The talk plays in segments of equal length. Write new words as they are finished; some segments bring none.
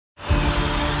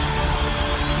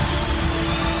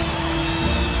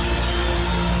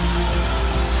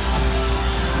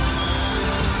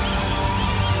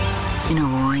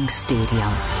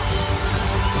stadium.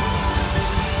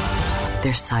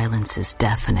 Their silence is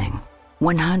deafening.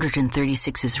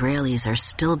 136 Israelis are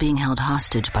still being held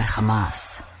hostage by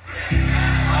Hamas.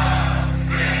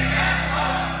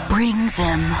 Bring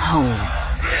them home.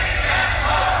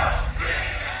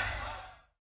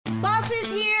 Boss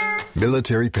is here!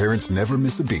 Military parents never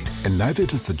miss a beat, and neither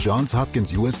does the Johns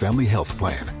Hopkins U.S. Family Health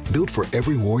Plan. Built for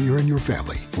every warrior in your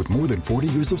family, with more than 40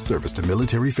 years of service to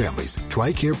military families.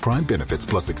 TRICARE Prime benefits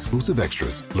plus exclusive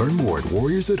extras. Learn more at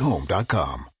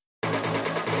warriorsathome.com.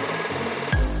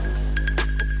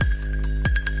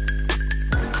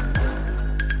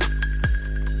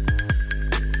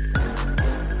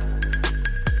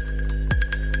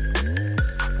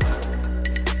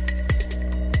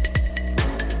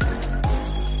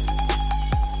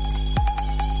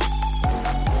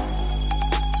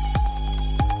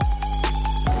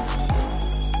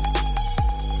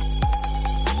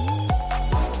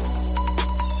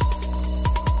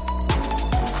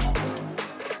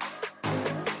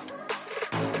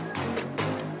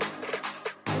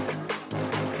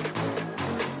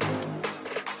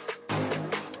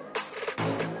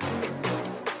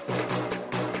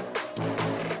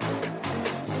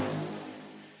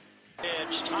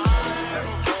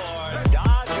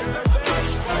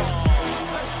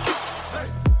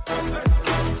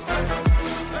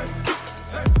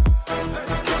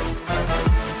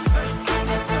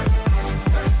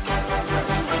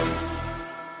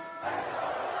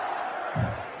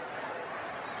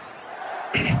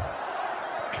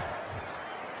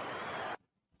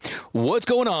 What's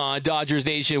going on, Dodgers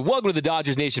Nation? Welcome to the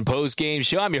Dodgers Nation postgame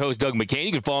show. I'm your host, Doug McCain.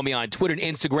 You can follow me on Twitter and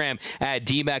Instagram at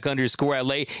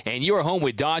DMAC_LA. And you are home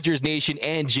with Dodgers Nation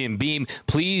and Jim Beam.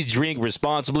 Please drink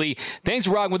responsibly. Thanks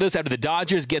for rocking with us after the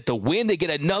Dodgers get the win. They get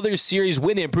another series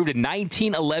win. They improved to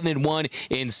 19-11-1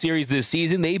 in series this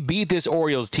season. They beat this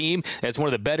Orioles team. That's one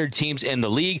of the better teams in the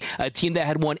league. A team that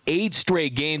had won 8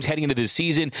 straight games heading into this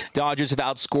season. Dodgers have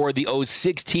outscored the O's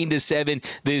 16-7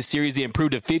 this series. They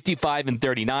improved to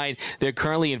 55-39. They're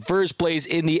currently in first place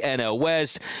in the NL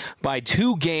West by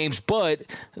 2 games, but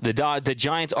the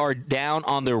Giants are down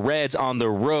on the Reds on the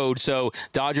road, so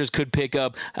Dodgers could pick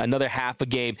up another half a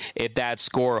game if that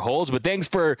score holds. But thanks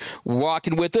for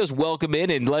rocking with us. Welcome in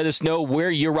and let us know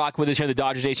where you're rocking with us here in the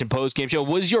Dodgers Nation postgame show.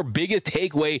 What was your biggest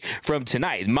takeaway from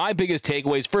tonight? My biggest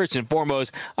takeaway is, first and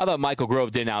foremost, I thought Michael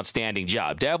Grove did an outstanding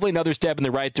job. Definitely another step in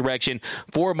the right direction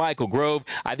for Michael Grove.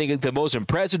 I think the most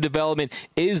impressive development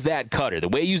is that cutter. The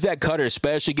way he used that cutter,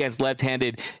 especially against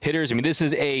left-handed hitters. I mean, this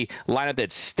is a lineup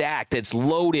that's stacked, that's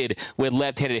loaded with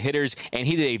left-handed hitters, and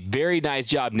he did a very nice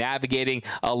job navigating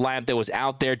a lineup that was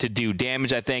out there to do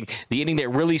damage. I think the inning that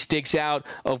really sticks out,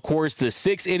 of course, the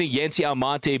 6th inning, Yency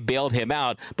Almonte bailed him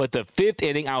out, but the 5th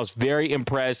inning, I was very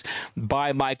impressed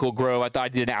by Michael Grove. I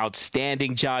thought he did an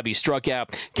outstanding job. He struck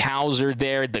out Cowser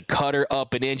there, the cutter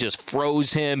up and in, just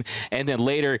froze him, and then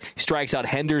later strikes out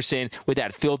Henderson with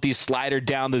that filthy slider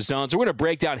down the zone. So we're going to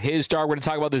break down his start. We're going to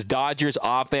talk about this Dodgers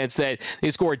offense that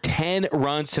they scored 10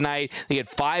 runs tonight. They had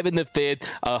 5 in the 5th,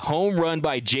 a home run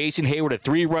by Jason Heyward, a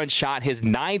 3-run shot, his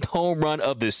 9th home run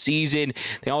of the season.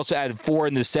 They also added 4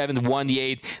 in the 7th, 1 the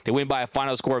 8th. They win by a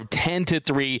final score of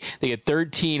 10-3. They had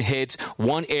 13 hits,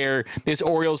 1 error. This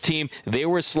Orioles team, they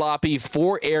were sloppy.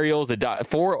 4 errors for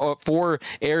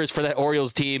that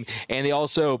Orioles team, and they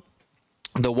also,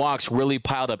 the walks really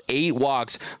piled up, 8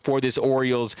 walks for this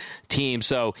Orioles team.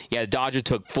 So, yeah, the Dodgers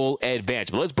took full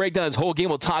advantage. But let's break down this whole game.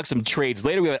 We'll talk some trades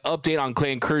later. We have an update on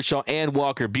Clayton, Kershaw, and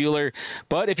Walker Buehler.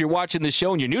 But if you're watching the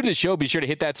show and you're new to the show, be sure to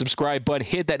hit that subscribe button,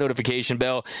 hit that notification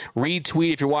bell,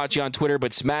 retweet if you're watching on Twitter,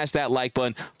 but smash that like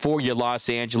button for your Los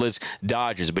Angeles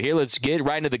Dodgers. But here, let's get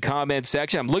right into the comment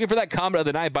section. I'm looking for that comment of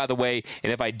the night, by the way,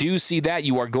 and if I do see that,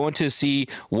 you are going to see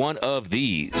one of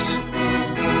these.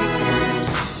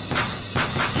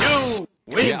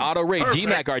 Yeah, Auto Ray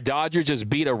DMAC, our Dodgers just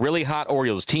beat a really hot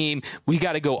Orioles team. We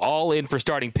got to go all in for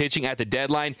starting pitching at the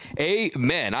deadline.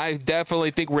 Amen. I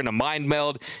definitely think we're in a mind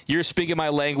meld. You're speaking my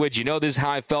language. You know this is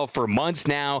how I felt for months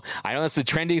now. I know that's the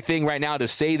trending thing right now to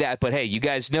say that, but hey, you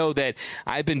guys know that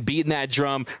I've been beating that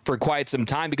drum for quite some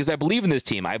time because I believe in this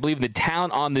team. I believe in the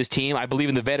talent on this team. I believe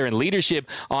in the veteran leadership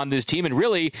on this team. And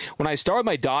really, when I started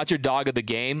my Dodger dog of the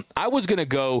game, I was going to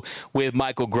go with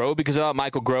Michael Grove because I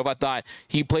thought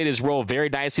he played his role very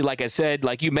nicely. Like I said,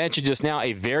 like you mentioned just now,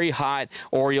 a very hot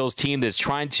Orioles team that's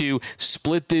trying to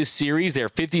split this series. They're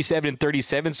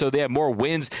 57-37, so they have more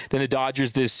wins than the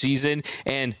Dodgers this season.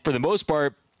 And for the most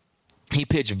part, he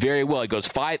pitched very well. He goes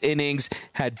 5 innings,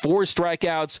 had 4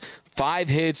 strikeouts, 5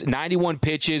 hits, 91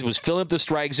 pitches, was filling up the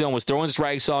strike zone, was throwing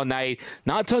strikes all night.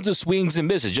 Not tons of swings and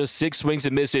misses, just 6 swings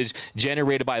and misses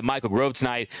generated by Michael Grove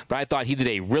tonight. But I thought he did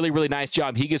a really, really nice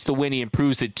job. He gets the win. He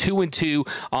improves to 2-2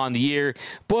 on the year.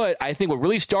 But I think what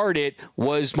really started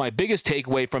was my biggest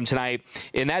takeaway from tonight,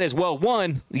 and that is, well,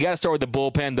 one, you got to start with the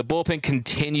bullpen. The bullpen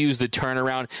continues the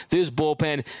turnaround. This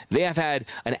bullpen, they have had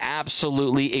an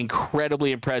absolutely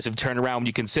incredibly impressive turnaround when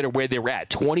you consider where they were at.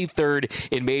 23rd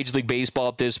in Major League Baseball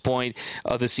at this point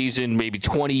of the season, maybe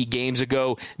 20 games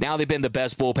ago. Now they've been the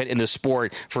best bullpen in the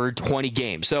sport for 20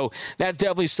 games. So that's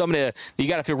definitely something you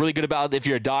got to feel really good about if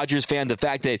you're a Dodgers fan. The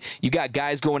fact that you got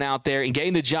guys going out there and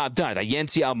getting the job done.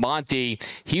 Yency Almonte,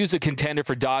 he was a contender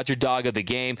for Dodger Dog of the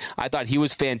Game. I thought he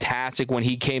was fantastic when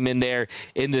he came in there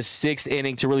in the 6th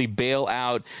inning to really bail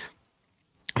out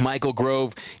Michael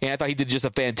Grove, and I thought he did just a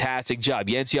fantastic job.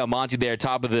 Yency Almonte there,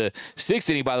 top of the 6th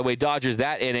inning, by the way. Dodgers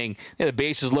that inning, the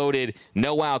bases loaded,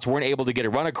 no outs, weren't able to get a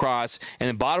run across. And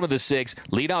then bottom of the 6th,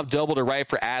 leadoff double to right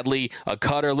for Adley, a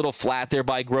cutter, a little flat there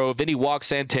by Grove. Then he walks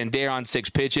Santander on 6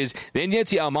 pitches. Then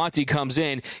Yency Almonte comes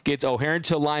in, gets O'Hearn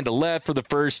to line to left for the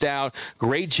first out.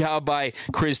 Great job by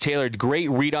Chris Taylor.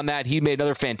 Great read on that. He made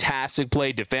another fantastic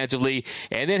play defensively.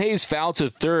 And then Hayes foul to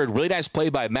third. Really nice play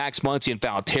by Max Muncy in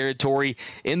foul territory.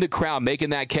 In the crowd making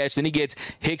that catch. Then he gets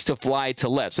Hicks to fly to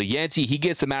left. So Yency, he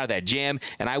gets them out of that jam.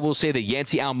 And I will say that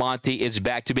Yency Almonte is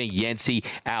back to being Yency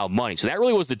Al Money. So that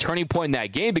really was the turning point in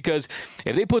that game, because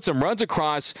if they put some runs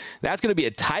across, that's going to be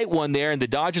a tight one there, and the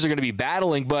Dodgers are going to be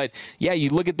battling. But yeah,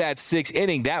 you look at that 6th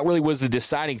inning, that really was the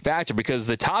deciding factor, because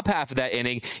the top half of that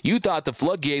inning, you thought the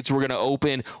floodgates were going to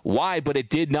open wide, but it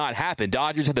did not happen.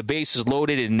 Dodgers had the bases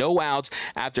loaded and no outs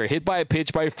after a hit by a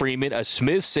pitch by Freeman, a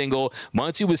Smith single.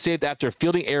 Muncy was saved after a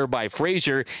fielding error by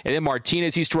Frazier, and then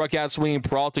Martinez, he struck out swinging,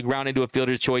 Peralta ground into a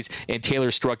fielder's choice, and Taylor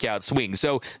struck out swinging.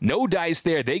 So no dice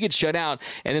there. They get shut out,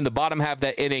 and then the bottom half of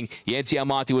that inning, Yency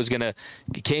Almonte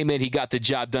came in, he got the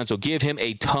job done. So give him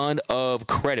a ton of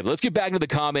credit. But let's get back into the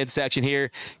comments section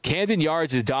here. Camden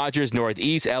Yards is Dodgers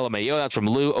Northeast LMAO. That's from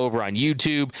Lou over on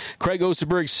YouTube. Craig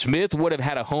Osterberg, Smith would have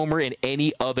had a homer in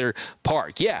any other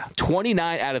park. Yeah,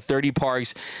 29 out of 30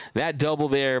 parks. That double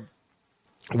there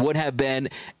would have been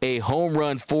a home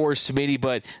run for Smitty,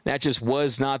 but that just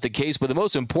was not the case. But the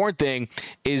most important thing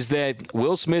is that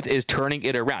Will Smith is turning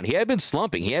it around. He had been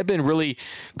slumping. He had been really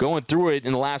going through it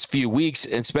in the last few weeks,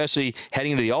 especially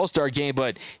heading into the All-Star game,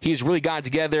 but he's really gotten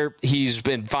together. He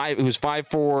was 5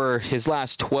 for his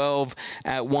last 12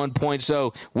 at one point.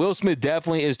 So Will Smith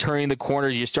definitely is turning the corner.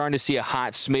 You're starting to see a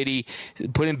hot Smitty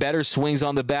putting better swings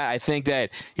on the bat. I think that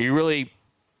he really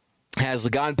has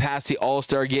gotten past the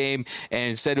All-Star game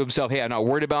and said to himself, hey, I'm not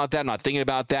worried about that. I'm not thinking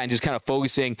about that, and just kind of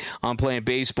focusing on playing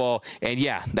baseball. And,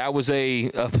 yeah, that was a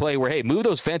play where, hey, move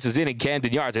those fences in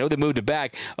Camden Yards. I know they moved it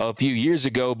back a few years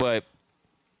ago, but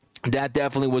that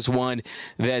definitely was one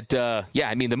that,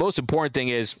 the most important thing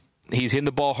is he's hitting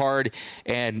the ball hard,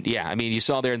 and you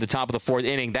saw there in the top of the 4th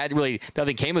inning, that really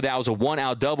nothing came of that. It was a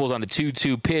 1-out doubles on a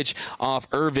 2-2 pitch off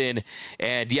Irvin,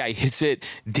 and he hits it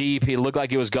deep. It looked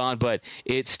like it was gone, but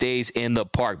it stays in the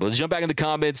park. But let's jump back in the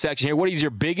comments section here. What is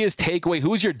your biggest takeaway?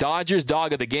 Who's your Dodgers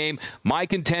dog of the game? My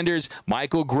contenders: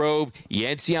 Michael Grove,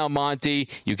 Yency Almonte.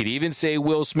 You could even say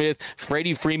Will Smith.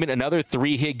 Freddie Freeman, another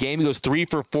 3-hit game. He goes 3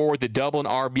 for 4 with a double, an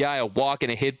RBI, a walk,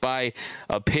 and a hit by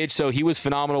a pitch. So he was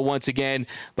phenomenal once again.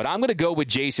 But I'm going to go with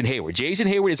Jason Heyward. Jason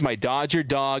Heyward is my Dodger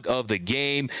dog of the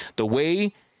game. The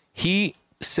way he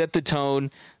set the tone,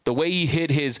 the way he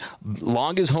hit his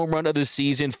longest home run of the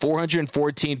season,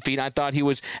 414 feet. I thought he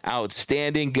was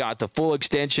outstanding, got the full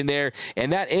extension there.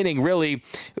 And that inning really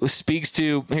speaks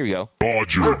to, here we go,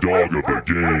 Dodger dog of the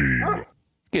game.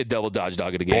 Get a double Dodge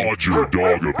dog of the game. Dodger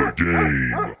dog of the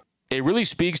game. It really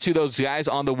speaks to those guys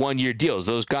on the one-year deals,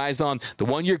 those guys on the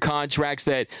one-year contracts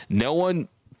that no one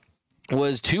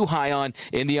was too high on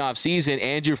in the offseason.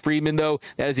 Andrew Friedman, though,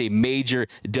 that is a major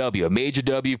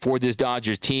W for this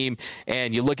Dodgers team.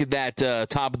 And you look at that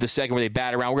top of the second where they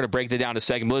bat around. We're going to break that down in a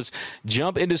second. But let's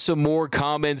jump into some more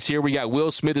comments here. We got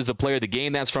Will Smith as the player of the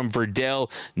game. That's from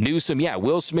Verdell Newsom. Yeah,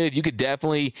 Will Smith, you could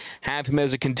definitely have him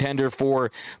as a contender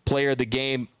for player of the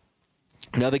game.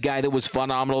 Another guy that was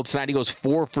phenomenal tonight. He goes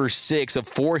 4 for 6, a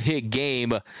 4-hit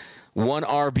game, 1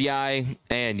 RBI,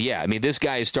 and this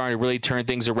guy is starting to really turn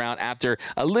things around after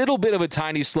a little bit of a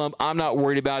tiny slump. I'm not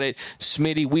worried about it.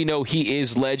 Smitty, we know he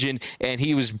is legend, and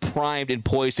he was primed and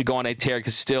poised to go on a tear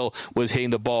because still was hitting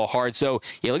the ball hard. So,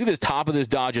 look at this top of this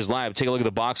Dodgers lineup. Take a look at the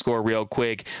box score real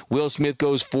quick. Will Smith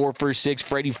goes 4 for 6.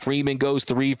 Freddie Freeman goes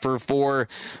 3 for 4.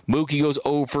 Mookie goes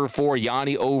 0 for 4.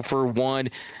 Yanni 0 for 1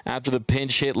 after the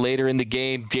pinch hit later in the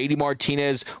game. JD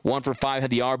Martinez 1 for 5, had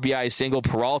the RBI single.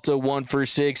 Peralta 1 for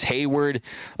 6. Heyward,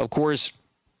 of course,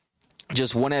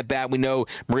 just one at bat. We know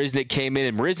Marisnik came in,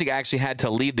 and Marisnik actually had to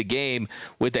leave the game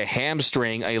with a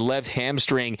left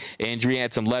hamstring injury. He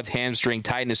had some left hamstring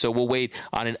tightness, so we'll wait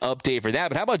on an update for that.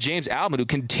 But how about James Outman, who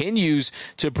continues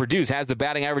to produce, has the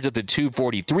batting average up to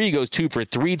 243, goes 2 for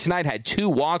 3 tonight, had 2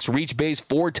 walks, reached base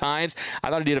 4 times. I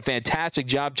thought he did a fantastic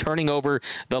job turning over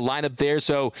the lineup there.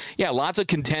 So, yeah, lots of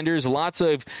contenders, lots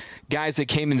of guys that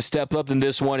came and stepped up in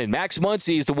this one. And Max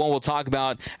Muncy is the one we'll talk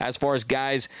about as far as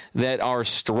guys that are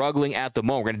struggling at the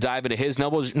moment. We're going to dive into his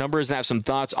numbers and have some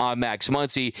thoughts on Max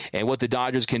Muncy and what the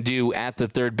Dodgers can do at the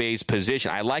third base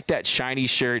position. I like that shiny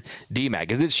shirt,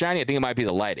 D-Mac. Is it shiny? I think it might be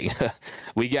the lighting.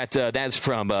 We got, that's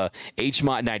from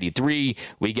HMOT93.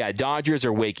 We got Dodgers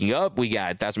are waking up.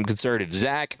 That's from Conservative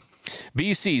Zach.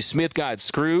 BC Smith got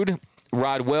screwed.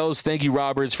 Rod Wells, thank you,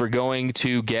 Roberts, for going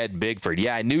to get Bigford.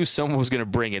 Yeah, I knew someone was going to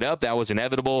bring it up. That was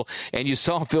inevitable. And you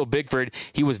saw Phil Bigford.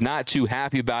 He was not too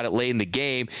happy about it late in the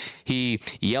game. He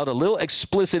yelled a little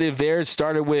explicitive there.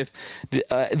 Started with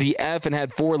the F and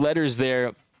had 4 letters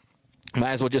there.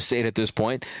 Might as well just say it at this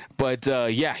point. But,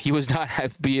 yeah, he was not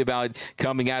happy about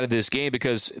coming out of this game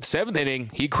because 7th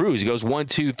inning, he cruised. He goes 1,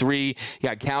 2, 3. He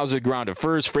got Cowser ground to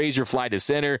first, Frazier fly to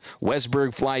center,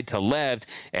 Westberg fly to left.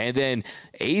 And then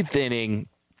 8th inning,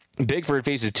 Bigford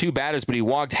faces 2 batters, but he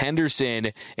walked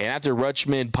Henderson. And after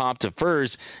Rutschman popped to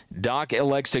first, Doc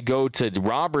elects to go to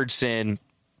Robertson.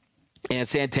 And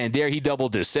Santander, he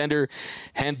doubled to center.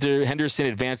 Henderson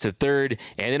advanced to third.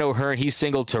 And then O'Hearn, he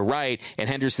singled to right. And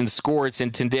Henderson scored.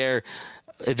 Santander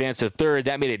advanced to third.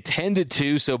 That made it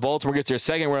 10-2. So Baltimore gets their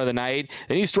second run of the night.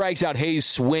 Then he strikes out Hayes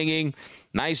swinging.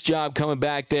 Nice job coming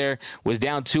back there. Was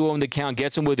down 2-0 in the count.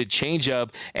 Gets him with a changeup.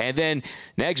 And then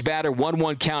next batter,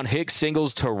 1-1 count. Hicks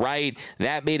singles to right.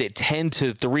 That made it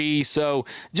 10-3. So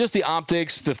just the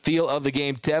optics, the feel of the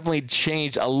game definitely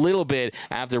changed a little bit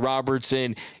after Roberts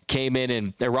came in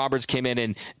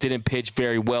and didn't pitch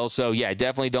very well. So yeah, I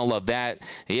definitely don't love that.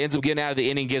 He ends up getting out of the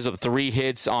inning, gives up 3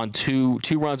 hits on two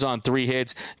runs on 3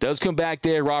 hits. Does come back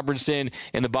there. Robertson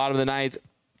in the bottom of the 9th.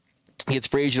 He gets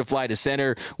Frazier to fly to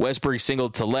center. Westberg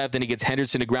singled to left. Then he gets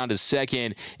Henderson to ground to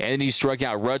second. And then he struck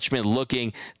out Rutschman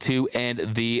looking to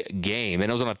end the game.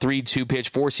 And it was on a 3-2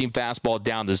 pitch, 4-seam fastball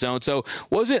down the zone. So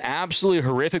wasn't absolutely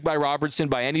horrific by Robertson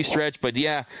by any stretch. But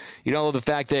yeah, you don't love the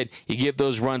fact that you give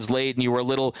those runs late and you were a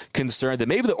little concerned that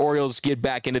maybe the Orioles get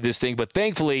back into this thing. But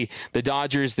thankfully, the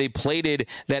Dodgers, they plated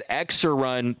that extra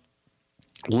run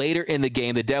later in the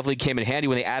game that definitely came in handy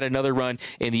when they added another run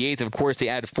in the 8th. Of course, they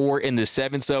added 4 in the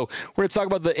 7th. So we're going to talk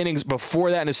about the innings before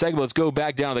that in a second. Let's go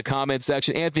back down to the comment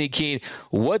section. Anthony Keene,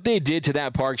 what they did to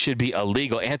that park should be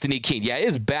illegal. Anthony Keene, yeah,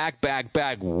 it's back,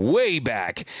 way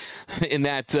back in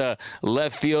that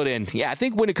left field. And yeah, I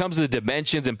think when it comes to the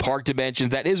dimensions and park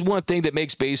dimensions, that is one thing that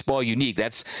makes baseball unique.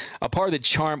 That's a part of the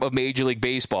charm of Major League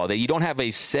Baseball, that you don't have a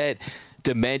set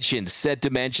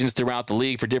dimensions throughout the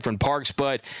league for different parks.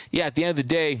 But yeah, at the end of the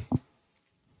day,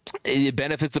 it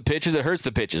benefits the pitchers, it hurts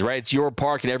the pitchers, right? It's your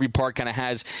park, and every park kind of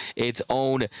has its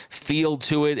own feel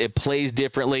to it. It plays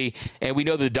differently. And we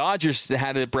know the Dodgers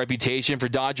had a reputation for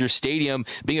Dodger Stadium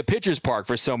being a pitcher's park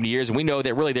for so many years, and we know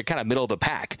that really they're kind of middle of the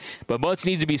pack. But Mutz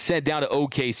needs to be sent down to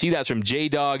OKC. That's from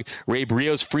J-Dog. Ray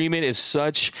Brios. Freeman is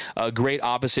such a great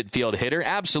opposite field hitter.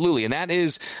 Absolutely. And that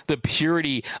is the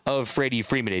purity of Freddie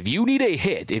Freeman. If you need a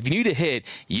hit,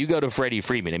 you go to Freddie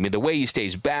Freeman. I mean, the way he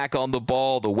stays back on the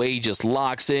ball, the way he just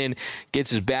locks in,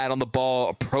 gets his bat on the ball,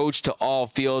 approach to all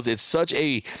fields. It's such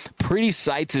a pretty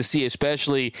sight to see,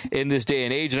 especially in this day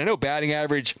and age. And I know batting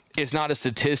average is not a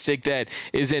statistic that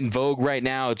is in vogue right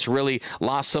now. It's really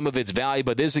lost some of its value,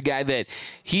 but this is a guy that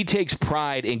he takes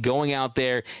pride in going out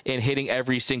there and hitting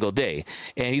every single day.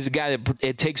 And he's a guy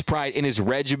that takes pride in his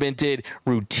regimented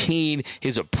routine,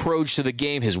 his approach to the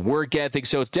game, his work ethic.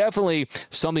 So it's definitely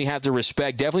something you have to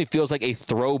respect. Definitely feels like a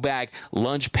throwback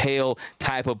lunch pail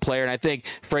type of player. And I think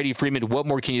Freddie Freeman, what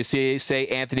more can you say?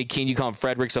 Anthony Keene, you call him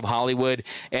Fredericks of Hollywood.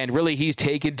 And really, he's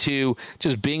taken to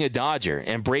just being a Dodger,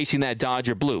 embracing that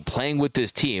Dodger blue, playing with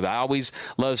this team. I always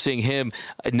love seeing him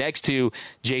next to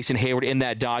Jason Heyward in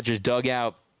that Dodgers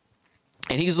dugout.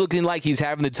 And he's looking like he's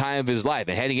having the time of his life.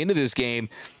 And heading into this game,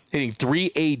 hitting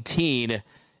 .318.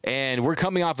 And we're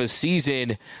coming off a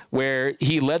season where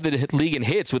he led the league in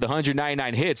hits with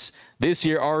 199 hits. This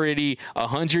year, already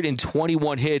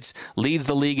 121 hits, leads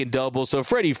the league in doubles. So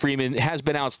Freddie Freeman has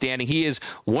been outstanding. He is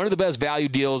one of the best value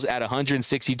deals at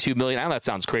 $162 million. I know that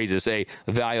sounds crazy to say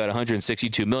value at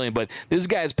 $162 million, but this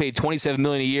guy is paid $27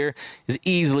 million a year, is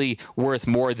easily worth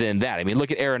more than that. I mean, look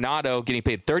at Arenado getting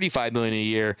paid $35 million a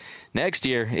year. Next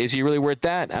year, is he really worth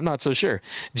that? I'm not so sure.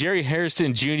 Jerry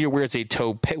Hairston Jr. wears a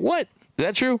toupee. What?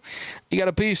 that true? You got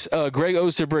a piece. Greg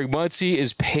Osterberg, Muncie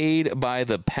is paid by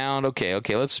the pound. Okay,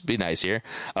 let's be nice here.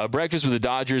 Breakfast with the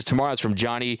Dodgers tomorrow. It's from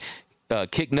Johnny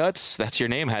Kick Nuts. That's your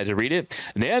name. I had to read it.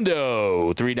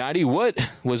 Nando, 390. What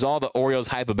was all the Orioles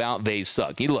hype about? They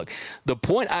suck. Look, the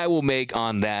point I will make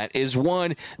on that is,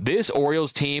 one, this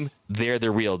Orioles team, they're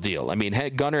the real deal. I mean,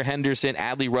 Gunnar Henderson,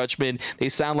 Adley Rutschman, they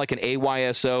sound like an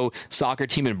AYSO soccer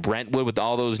team in Brentwood with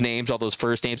all those names, all those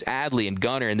first names, Adley and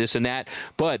Gunnar and this and that.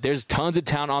 But there's tons of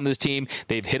talent on this team.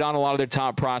 They've hit on a lot of their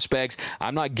top prospects.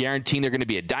 I'm not guaranteeing they're going to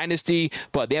be a dynasty,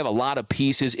 but they have a lot of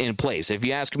pieces in place. If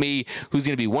you ask me who's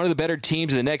going to be one of the better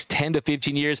teams in the next 10 to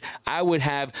 15 years, I would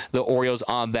have the Orioles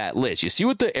on that list. You see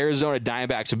what the Arizona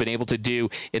Diamondbacks have been able to do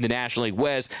in the National League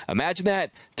West. Imagine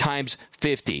that times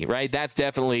 50, right? That's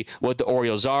definitely what the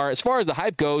Orioles are. As far as the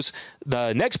hype goes,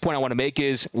 the next point I want to make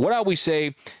is, what I always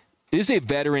say, this is a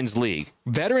veterans league.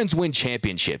 Veterans win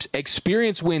championships.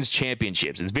 Experience wins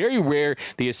championships. It's very rare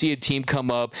that you see a team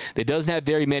come up that doesn't have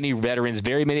very many veterans,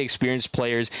 very many experienced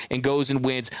players, and goes and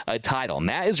wins a title. And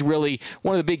that is really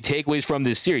one of the big takeaways from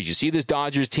this series. You see this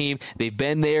Dodgers team, they've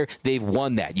been there, they've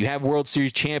won that. You have World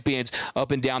Series champions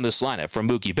up and down this lineup, from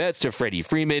Mookie Betts to Freddie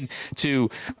Freeman to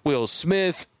Will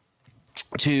Smith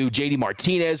to JD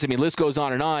Martinez. I mean, list goes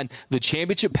on and on. The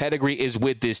championship pedigree is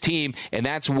with this team, and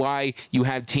that's why you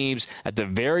have teams at the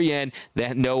very end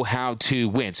that know how to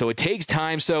win. So it takes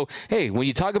time. So, hey, when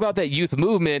you talk about that youth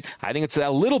movement, I think it's a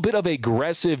little bit of an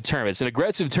aggressive term. It's an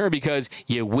aggressive term because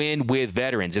you win with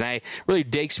veterans. And I really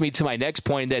takes me to my next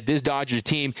point, that this Dodgers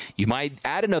team, you might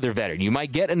add another veteran. You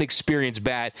might get an experienced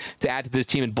bat to add to this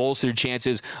team and bolster their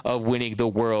chances of winning the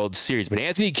World Series. But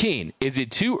Anthony Keane, is it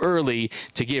too early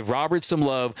to give Robert some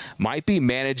love? Might be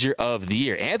manager of the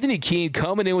year. Anthony Keane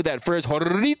coming in with that first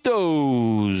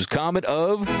Jorritos comment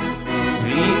of the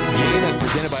game that's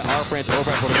presented by our friends over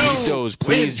at Jorritos.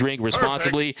 Please drink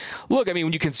responsibly. Look, I mean,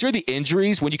 when you consider the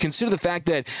injuries, when you consider the fact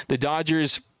that the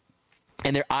Dodgers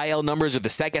and their IL numbers are the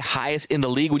second highest in the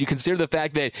league, when you consider the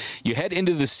fact that you head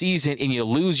into the season and you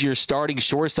lose your starting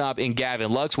shortstop in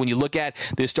Gavin Lux, when you look at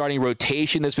this starting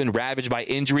rotation that's been ravaged by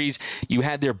injuries, you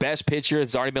had their best pitcher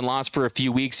that's already been lost for a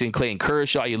few weeks in Clayton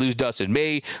Kershaw. You lose Dustin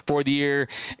May for the year,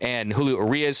 and Julio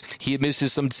Urias, he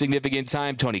misses some significant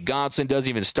time. Tony Gonsolin doesn't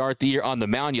even start the year on the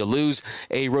mound. You lose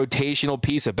a rotational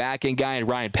piece, a back-end guy, and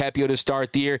Ryan Pepio to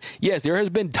start the year. Yes, there has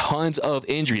been tons of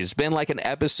injuries. It's been like an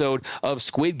episode of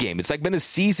Squid Game. It's like been a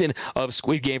season of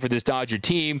Squid Game for this Dodger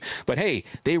team, but hey,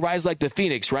 they rise like the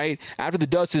Phoenix, right? After the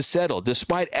dust is settled,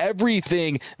 despite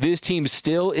everything, this team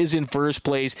still is in first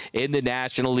place in the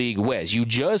National League West. You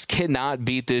just cannot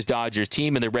beat this Dodgers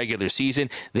team in the regular season.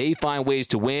 They find ways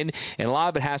to win, and a lot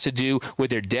of it has to do with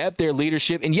their depth, their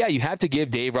leadership, and yeah, you have to give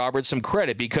Dave Roberts some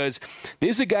credit, because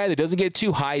this is a guy that doesn't get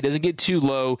too high, doesn't get too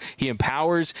low. He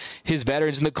empowers his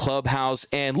veterans in the clubhouse,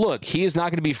 and look, he is not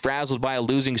going to be frazzled by a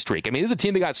losing streak. I mean, this is a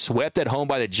team that got swept at home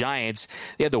by the Giants.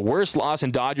 They had the worst loss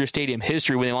in Dodger Stadium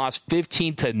history when they lost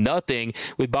 15-0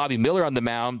 with Bobby Miller on the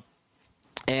mound.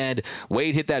 And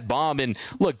Wade hit that bomb. And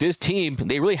look, this team,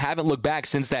 they really haven't looked back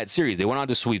since that series. They went on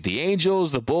to sweep the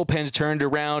Angels. The bullpen's turned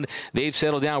around. They've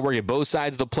settled down, working both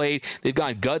sides of the plate. They've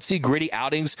gone gutsy, gritty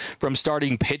outings from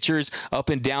starting pitchers up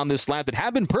and down this lineup that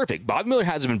have been perfect. Bobby Miller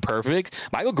hasn't been perfect.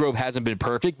 Michael Grove hasn't been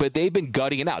perfect, but they've been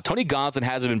gutting it out. Tony Gonsolin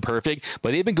hasn't been perfect,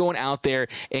 but they've been going out there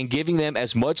and giving them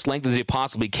as much length as they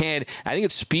possibly can. I think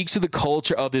it speaks to the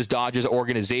culture of this Dodgers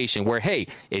organization where, hey,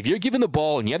 if you're given the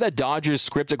ball and you have that Dodgers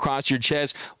script across your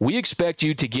chest, we expect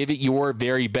you to give it your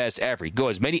very best effort. Go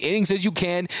as many innings as you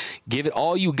can, give it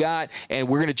all you got, and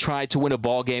we're going to try to win a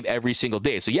ball game every single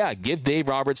day. So yeah, give Dave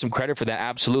Roberts some credit for that.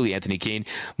 Absolutely, Anthony Keane.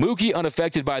 Mookie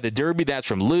unaffected by the Derby. That's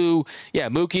from Lou. Yeah,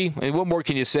 Mookie. And what more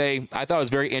can you say? I thought it was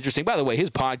very interesting. By the way, his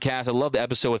podcast, I love the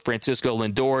episode with Francisco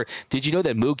Lindor. Did you know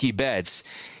that Mookie Betts,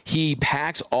 he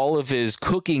packs all of his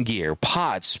cooking gear,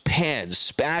 pots, pans,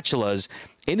 spatulas,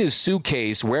 in his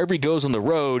suitcase wherever he goes on the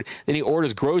road? Then he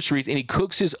orders groceries and he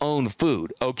cooks his own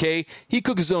food, okay? He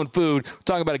cooks his own food. We're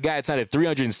talking about a guy that's signed a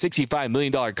 $365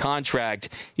 million contract.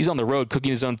 He's on the road cooking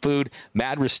his own food.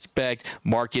 Mad respect,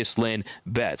 Marcus Lynn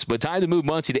Betts. But time to move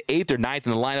Muncie to 8th or 9th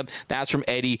in the lineup. That's from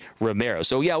Eddie Romero.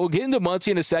 So yeah, we'll get into Muncie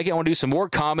in a second. I want to do some more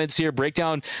comments here, break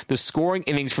down the scoring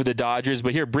innings for the Dodgers.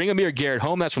 But here, bring Amir Garrett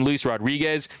home. That's from Luis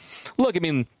Rodriguez. Look, I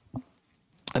mean,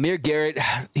 Amir Garrett,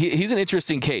 he's an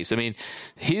interesting case. I mean,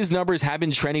 his numbers have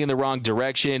been trending in the wrong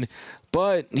direction.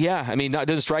 But, yeah, I mean,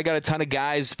 doesn't strike out a ton of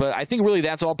guys. But I think really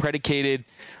that's all predicated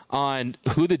on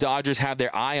who the Dodgers have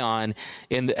their eye on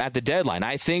at the deadline.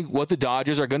 I think what the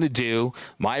Dodgers are going to do,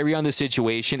 my read on the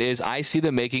situation is I see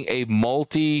them making a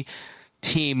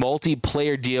multi-team,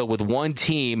 multi-player deal with one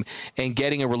team and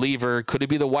getting a reliever. Could it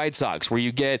be the White Sox, where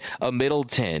you get a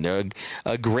Middleton,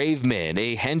 a Graveman,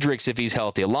 a Hendricks if he's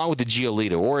healthy, along with the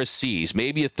Giolito, or a Cease?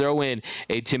 Maybe you throw in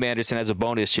a Tim Anderson as a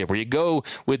bonus chip, where you go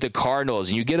with the Cardinals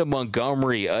and you get a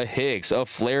Montgomery, a Hicks, a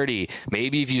Flaherty.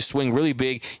 Maybe if you swing really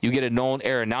big, you get a Nolan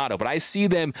Arenado. But I see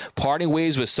them parting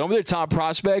ways with some of their top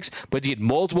prospects, but to get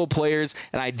multiple players,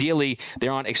 and ideally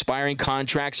they're on expiring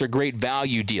contracts or great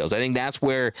value deals. I think that's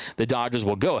where the Dodgers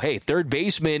will go. Hey, third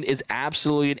baseman is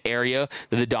absolutely an area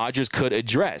that the Dodgers could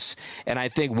address. And I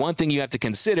think one thing you have to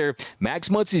consider, Max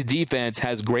Muncy's defense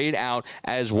has graded out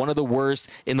as one of the worst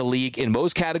in the league in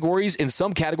most categories. In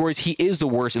some categories, he is the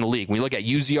worst in the league. When you look at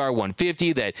UZR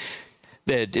 150, that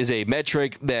is a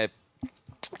metric that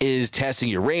is testing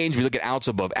your range. We look at outs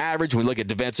above average. We look at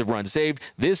defensive runs saved.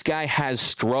 This guy has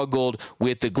struggled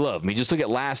with the glove. I mean, just look at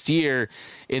last year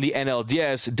in the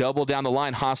NLDS, double down the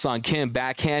line, Hassan Kim,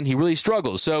 backhand, he really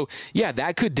struggles. So, yeah,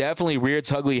 that could definitely rear its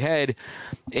ugly head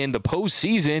in the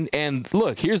postseason. And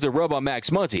look, here's the rub on Max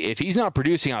Muncy. If he's not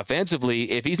producing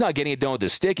offensively, if he's not getting it done with the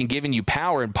stick and giving you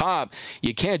power and pop,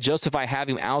 you can't justify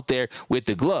having him out there with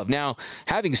the glove. Now,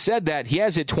 having said that, he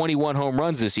has hit 21 home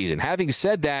runs this season. Having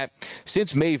said that,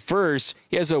 since May 1st,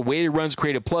 he has a weighted runs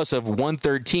created plus of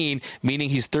 113, meaning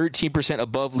he's 13%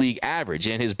 above league average.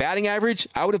 And his batting average,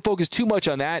 I wouldn't focus too much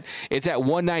on that. It's at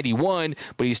 191,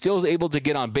 but he still is able to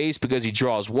get on base because he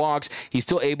draws walks. He's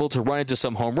still able to run into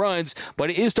some home runs, but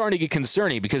it is starting to get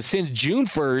concerning because since June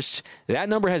 1st, that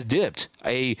number has dipped.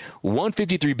 A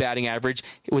 153 batting average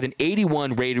with an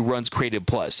 81 rated runs created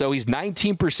plus. So he's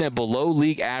 19% below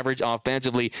league average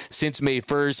offensively since May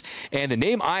 1st. And the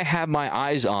name I have my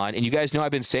eyes on, and you guys know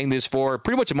I've been saying this for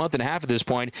pretty much a month and a half at this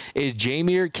point, is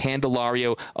Jeimer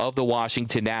Candelario of the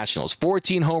Washington Nationals.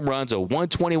 14 home runs, a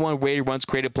 121 rated runs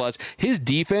created plus. His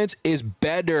defense is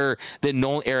better than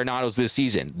Nolan Arenado's this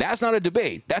season. That's not a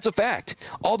debate. That's a fact.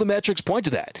 All the metrics point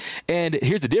to that. And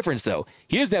here's the difference, though.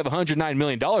 He doesn't have $109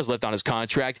 million left on his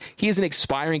contract. He has an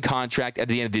expiring contract at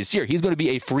the end of this year. He's going to be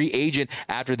a free agent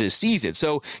after this season.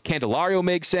 So Candelario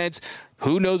makes sense.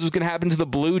 Who knows what's going to happen to the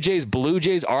Blue Jays? Blue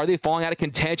Jays, are they falling out of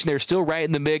contention? They're still right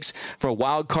in the mix from a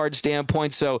wild card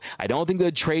standpoint. So I don't think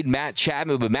they'll trade Matt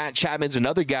Chapman, but Matt Chapman's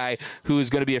another guy who is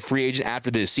going to be a free agent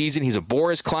after this season. He's a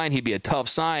Boris Klein. He'd be a tough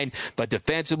sign, but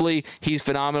defensively, he's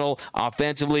phenomenal.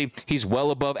 Offensively, he's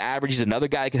well above average. He's another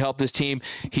guy that can help this team.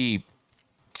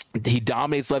 He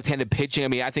dominates left-handed pitching. I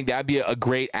mean, I think that'd be a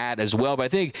great add as well. But I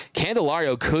think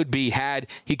Candelario could be had.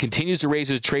 He continues to raise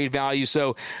his trade value.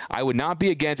 So I would not be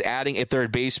against adding a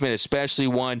third baseman, especially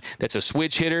one that's a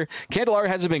switch hitter. Candelario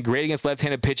hasn't been great against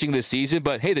left-handed pitching this season,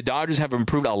 but hey, the Dodgers have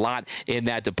improved a lot in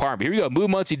that department. Here we go.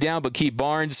 Move Muncy down, but keep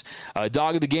Barnes.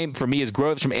 Dog of the game for me is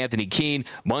growth from Anthony Keene.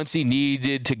 Muncy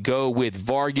needed to go with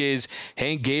Vargas.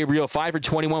 Hank Gabriel, 5 for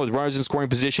 21 with runners in scoring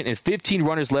position and 15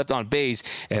 runners left on base.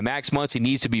 And Max Muncy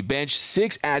needs to be benched,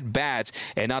 6 at-bats,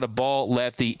 and not a ball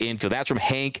left the infield. That's from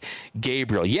Hank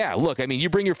Gabriel. Yeah, look, I mean, you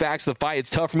bring your facts to the fight.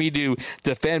 It's tough for me to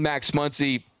defend Max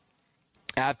Muncy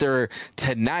after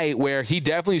tonight, where he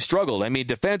definitely struggled. I mean,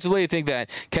 defensively, I think that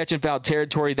catch and foul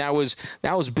territory, that was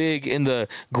big in the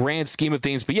grand scheme of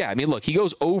things. But yeah, I mean, look, he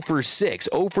goes 0 for 6.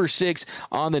 0 for 6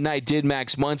 on the night did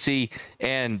Max Muncy,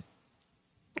 and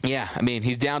yeah, I mean,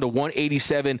 he's down to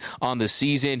 187 on the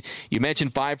season. You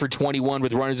mentioned 5 for 21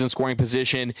 with runners in scoring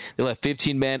position. They left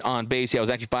 15 men on base. Yeah, it was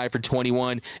actually 5 for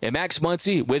 21. And Max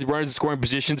Muncy, with runners in scoring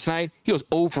position tonight, he goes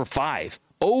 0 for 5.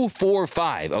 0 for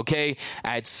 5, okay?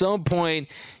 At some point,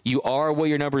 you are what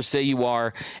your numbers say you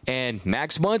are. And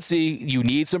Max Muncy, you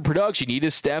need some production. You need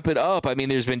to step it up. I mean,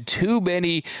 there's been too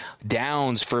many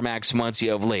downs for Max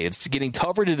Muncy of late. It's getting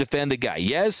tougher to defend the guy.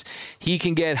 Yes, he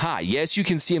can get hot. Yes, you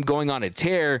can see him going on a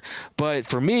tear. But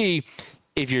for me,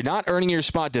 if you're not earning your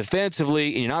spot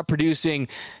defensively and you're not producing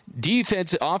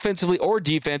offensively or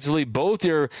defensively, both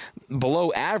are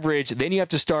below average, then you have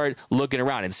to start looking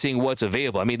around and seeing what's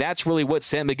available. I mean, that's really what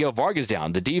sent Miguel Vargas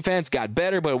down. The defense got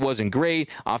better, but it wasn't great.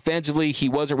 Offensively, he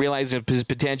wasn't realizing his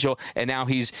potential, and now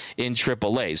he's in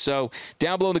AAA. So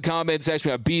down below in the comment section,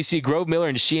 we have BC, Grove, Miller,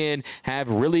 and Sheehan have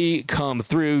really come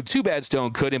through. Too bad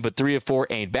Stone couldn't, but 3 of 4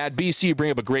 ain't bad. BC, you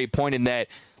bring up a great point in that,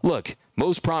 look,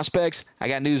 most prospects, I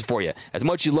got news for you. As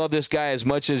much as you love this guy, as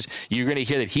much as you're going to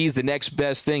hear that he's the next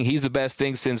best thing, he's the best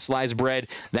thing since sliced bread,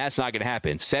 that's not going to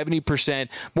happen. 70%,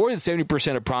 more than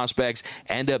 70% of prospects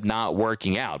end up not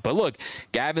working out. But look,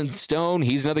 Gavin Stone,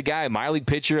 he's another guy, minor league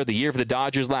pitcher of the year for the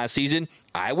Dodgers last season.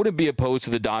 I wouldn't be opposed to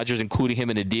the Dodgers including him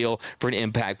in a deal for an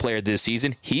impact player this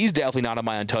season. He's definitely not on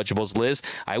my untouchables list.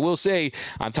 I will say,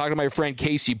 I'm talking to my friend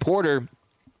Casey Porter,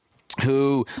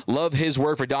 who love his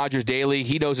work for Dodgers Daily.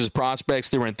 He knows his prospects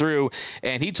through and through.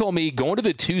 And he told me going to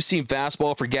the two-seam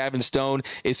fastball for Gavin Stone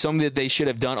is something that they should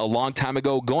have done a long time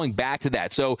ago, going back to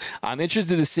that. So I'm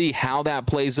interested to see how that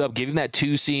plays up, giving that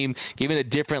two-seam, giving a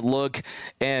different look,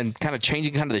 and kind of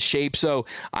changing kind of the shape. So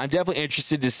I'm definitely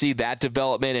interested to see that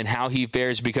development and how he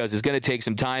fares, because it's going to take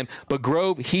some time. But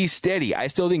Grove, he's steady. I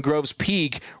still think Grove's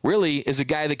peak really is a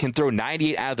guy that can throw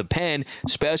 98 out of the pen,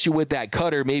 especially with that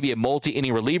cutter, maybe a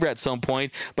multi-inning reliever at some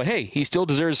point. But hey, he still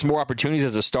deserves some more opportunities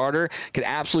as a starter. Could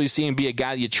absolutely see him be a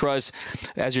guy that you trust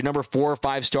as your number 4 or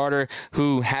 5 starter,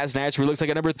 who has nights where he looks like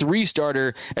a number 3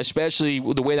 starter, especially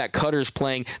with the way that cutter's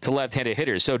playing to left-handed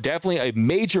hitters. So definitely a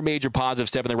major positive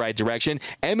step in the right direction.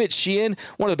 Emmett Sheehan,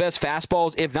 one of the best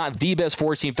fastballs, if not the best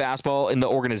 4-seam fastball in the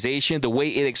organization. The way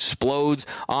it explodes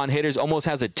on hitters, almost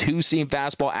has a 2-seam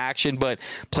fastball action, but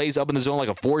plays up in the zone like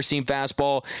a 4-seam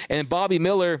fastball. And then Bobby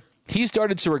Miller, he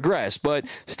started to regress, but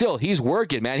still, he's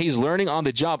working, man. He's learning on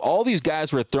the job. All these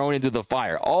guys were thrown into the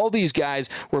fire. All these guys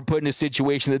were put in a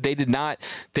situation that they did not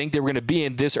think they were going to be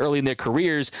in this early in their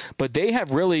careers, but they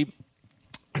have really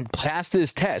passed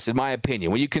this test, in my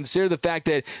opinion. When you consider the fact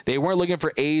that they weren't looking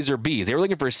for A's or B's, they were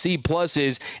looking for C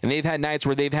pluses, and they've had nights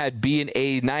where they've had B and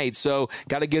A nights, so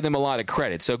got to give them a lot of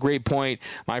credit. So great point,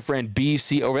 my friend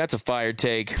BC over. That's a fire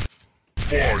take.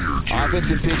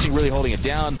 Offensive pitching really holding it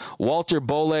down. Walter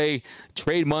Buehler,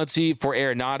 trade Muncy for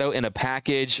Arenado in a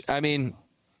package. I mean,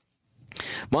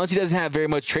 Muncy doesn't have very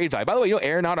much trade value. By the way,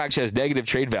 Arenado actually has negative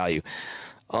trade value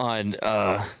on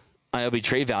ILB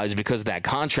trade values because of that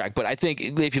contract. But I think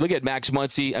if you look at Max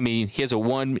Muncy, I mean, he has a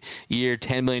 1-year,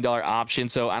 $10 million option,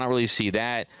 so I don't really see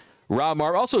that. Rob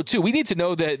Marv. Also, too, we need to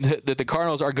know that the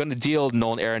Cardinals are going to deal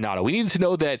Nolan Arenado. We need to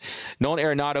know that Nolan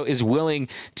Arenado is willing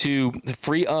to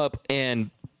free up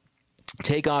and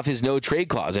take off his no trade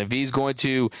clause. If he's going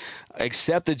to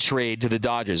accept the trade to the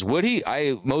Dodgers, would he?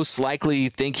 I most likely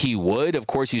think he would. Of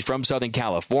course, he's from Southern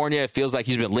California. It feels like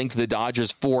he's been linked to the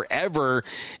Dodgers forever,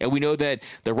 and we know that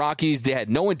the Rockies, they had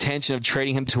no intention of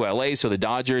trading him to LA. So the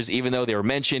Dodgers, even though they were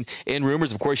mentioned in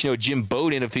rumors, of course, Jim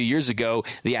Bowden a few years ago,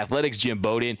 the Athletics Jim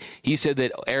Bowden, he said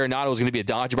that Arenado was going to be a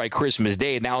Dodger by Christmas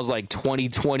Day, and that was like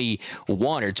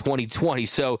 2021 or 2020.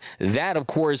 So that, of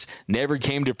course, never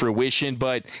came to fruition.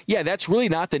 But yeah, that's really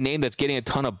not the name that's getting a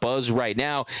ton of buzz right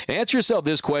now. And answer yourself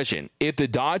this question. If the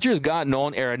Dodgers got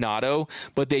Nolan Arenado,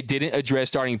 but they didn't address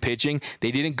starting pitching,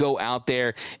 they didn't go out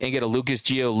there and get a Lucas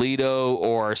Giolito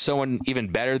or someone even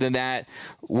better than that,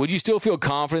 would you still feel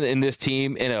confident in this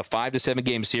team in a 5 to 7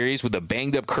 game series with a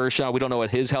banged up Kershaw? We don't know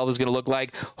what his health is going to look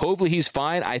like. Hopefully he's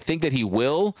fine. I think that he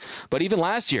will. But even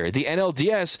last year, the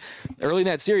NLDS, early in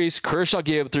that series, Kershaw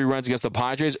gave up 3 runs against the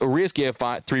Padres. Urias gave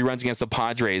 3 runs against the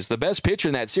Padres. The best pitcher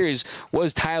in that series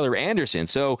was Tyler Anderson.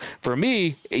 So for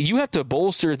me, you have to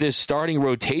bolster this starting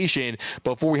rotation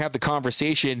before we have the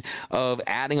conversation of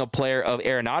adding a player of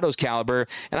Arenado's caliber.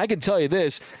 And I can tell you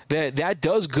this, that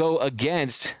does go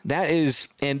against, that is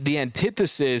and the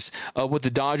antithesis of what the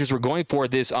Dodgers were going for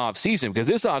this offseason. Because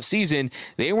this offseason,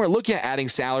 they weren't looking at adding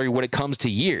salary when it comes to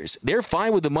years. They're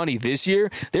fine with the money this year.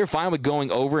 They're fine with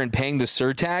going over and paying the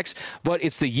surtax, but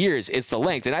it's the years, it's the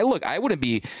length. And I wouldn't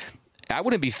be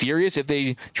furious if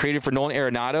they traded for Nolan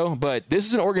Arenado, but this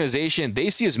is an organization, they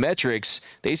see his metrics,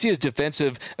 they see his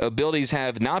defensive abilities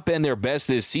have not been their best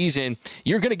this season.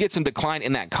 You're going to get some decline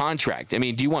in that contract. I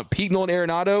mean, do you want peak Nolan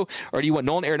Arenado, or do you want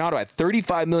Nolan Arenado at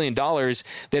 $35 million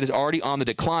that is already on the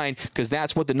decline? Because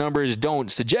that's what the numbers don't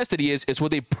suggest that he is. It's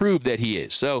what they prove that he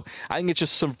is. So I think it's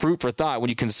just some fruit for thought when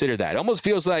you consider that. It almost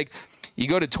feels like you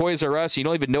go to Toys R Us, you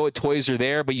don't even know what toys are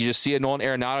there, but you just see a Nolan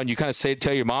Arenado and you kind of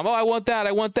tell your mom, oh, I want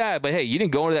that. But hey, you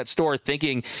didn't go into that store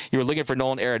thinking you were looking for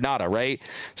Nolan Arenado, right?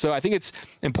 So I think it's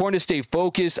important to stay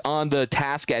focused on the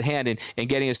task at hand and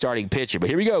getting a starting pitcher. But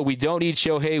here we go. We don't need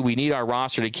Shohei. We need our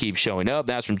roster to keep showing up.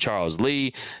 That's from Charles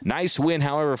Lee. Nice win.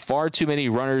 However, far too many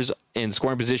runners in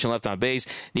scoring position left on base.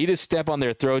 Need to step on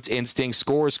their throats. Instinct.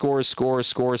 Score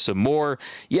some more.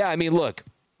 Yeah, I mean, look.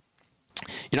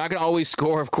 You're not going to always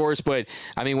score, of course, but,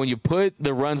 I mean, when you put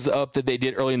the runs up that they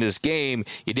did early in this game,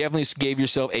 you definitely gave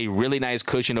yourself a really nice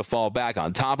cushion to fall back.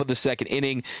 On top of the second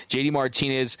inning, J.D.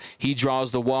 Martinez, he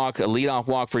draws the walk, a leadoff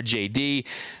walk for J.D.,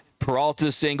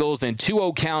 Peralta singles, then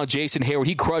 2-0 count. Jason Heyward,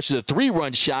 he crushes a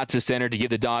 3-run shot to center to give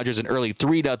the Dodgers an early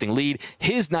 3-0 lead.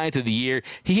 His 9th of the year.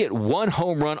 He hit 1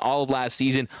 home run all of last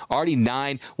season, already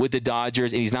 9 with the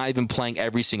Dodgers, and he's not even playing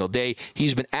every single day.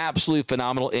 He's been absolutely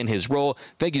phenomenal in his role.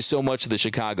 Thank you so much to the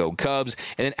Chicago Cubs.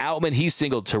 And then Outman, he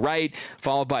singled to right,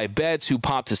 followed by Betts, who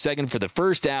popped to second for the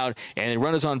first out, and then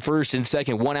runners on first and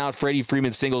second, 1 out. Freddie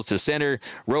Freeman singles to center.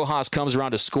 Rojas comes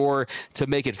around to score to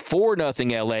make it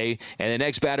 4-0 LA, and the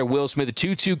next batter Will Smith. A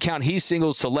 2-2 count. He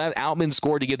singles to left. Outman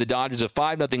scored to give the Dodgers a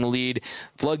 5-0 lead.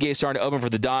 Floodgates starting to open for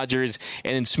the Dodgers.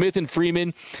 And then Smith and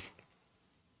Freeman,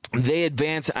 they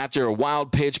advance after a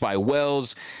wild pitch by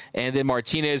Wells, and then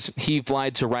Martinez, he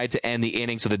flied to right to end the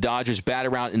inning. So the Dodgers bat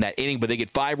around in that inning, but they get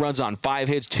 5 runs on 5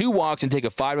 hits, 2 walks, and take a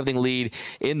 5-0 lead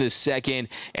in the second.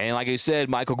 And like I said,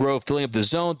 Michael Grove filling up the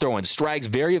zone, throwing strikes,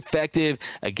 very effective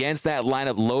against that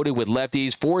lineup loaded with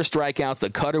lefties. 4 strikeouts. The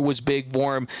cutter was big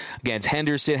for him against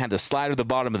Henderson. Had the slider at the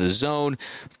bottom of the zone.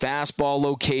 Fastball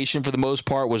location for the most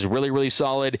part was really, really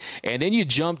solid. And then you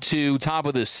jump to top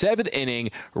of the 7th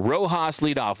inning. Rojas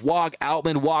leadoff walk,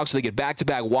 Outman walks, so they get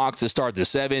back-to-back walks to start the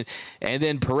 7th. And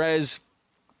then Perez,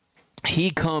 he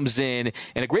comes in,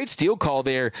 and a great steal call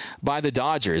there by the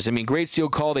Dodgers. I mean, great steal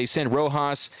call. They send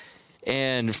Rojas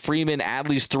and Freeman.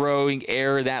 Adley's throwing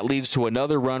error. That leads to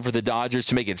another run for the Dodgers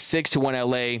to make it 6-1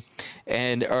 LA.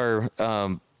 And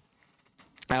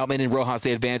Outman and Rojas,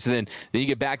 they advance, and then you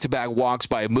get back-to-back walks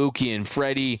by Mookie and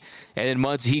Freddie, and then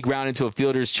Muncy, he ground into a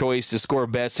fielder's choice to score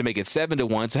best to make it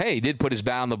 7-1. So, hey, he did put his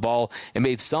bat on the ball and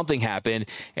made something happen.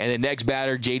 And the next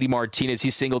batter, J.D. Martinez, he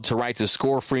singled to right to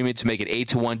score Freeman to make it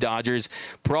 8-1 Dodgers.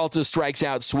 Peralta strikes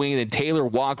out swinging, and then Taylor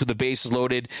walked with the bases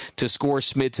loaded to score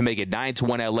Smith to make it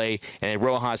 9-1 L.A., and then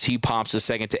Rojas, he pops the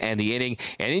second to end the inning.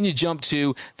 And then you jump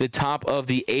to the top of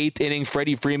the 8th inning.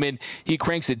 Freddie Freeman, he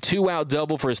cranks a 2-out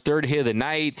double for his 3rd hit of the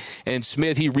night. And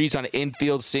Smith, he reached on an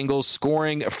infield single,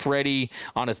 scoring Freddie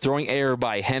on a throwing error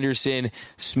by Henderson.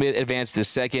 Smith advanced to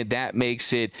second. That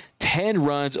makes it 10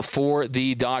 runs for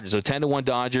the Dodgers. So 10-1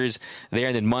 Dodgers there.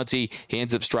 And then Muncy, he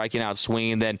ends up striking out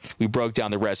swinging. Then we broke down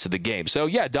the rest of the game. So,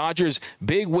 yeah, Dodgers,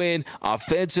 big win.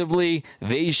 Offensively,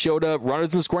 they showed up.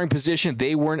 Runners in scoring position,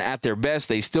 they weren't at their best.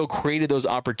 They still created those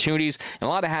opportunities. And a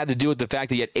lot of it had to do with the fact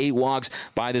that you had 8 walks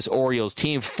by this Orioles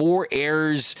team. 4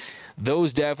 errors.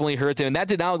 Those definitely hurt them. And that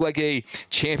did not look like a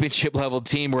championship-level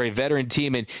team or a veteran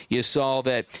team. And you saw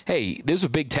that, hey, this was a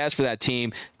big test for that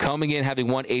team. Coming in, having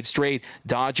won 8 straight.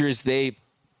 Dodgers, they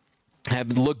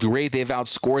have looked great. They've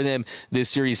outscored them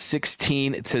this series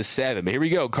 16-7. Here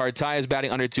we go. Cartaya is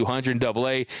batting under 200 in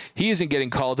Double-A. He isn't getting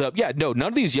called up. Yeah, no, none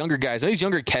of these younger guys, none of these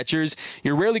younger catchers,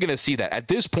 you're rarely going to see that. At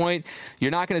this point,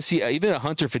 you're not going to see even a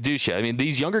Hunter Fiducia. I mean,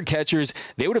 these younger catchers,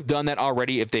 they would have done that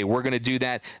already if they were going to do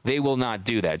that. They will not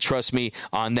do that. Trust me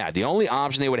on that. The only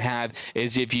option they would have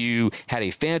is if you had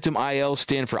a phantom IL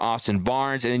stint for Austin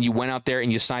Barnes, and then you went out there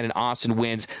and you signed an Austin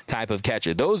Wins type of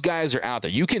catcher. Those guys are out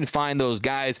there. You can find those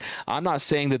guys. I'm not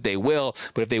saying that they will,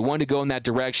 but if they want to go in that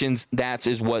direction, that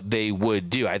is what they would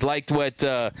do. I liked what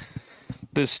the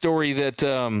story that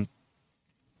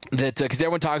because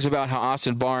everyone talks about how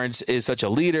Austin Barnes is such a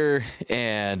leader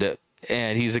and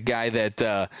he's a guy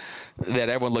that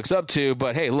everyone looks up to.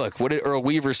 But hey, look, what did Earl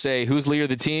Weaver say? Who's leader of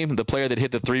the team? The player that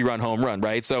hit the 3-run home run,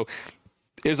 right? So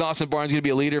is Austin Barnes going to be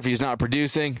a leader if he's not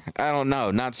producing? I don't know.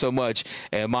 Not so much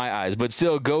in my eyes. But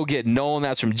still, go get Nolan.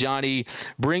 That's from Johnny.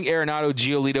 Bring Arenado,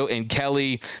 Giolito, and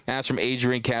Kelly. That's from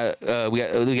Adrian.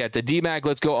 We got the D-Mac.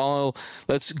 Let's go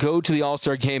to the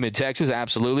All-Star game in Texas.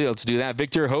 Absolutely. Let's do that.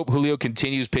 Victor Hope Julio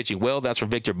continues pitching well. That's from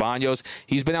Victor Banos.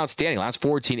 He's been outstanding. Last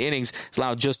 14 innings, he's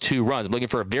allowed just 2 runs. I'm looking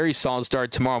for a very solid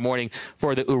start tomorrow morning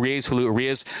for the Urias, Julio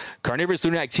Urias. Carnivorous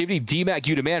Lunar Activity. D-Mac,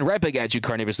 you demand. Right back at you,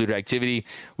 Carnivorous Lunar Activity.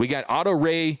 We got Auto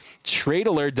Ray. Trade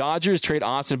alert. Dodgers trade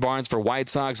Austin Barnes for White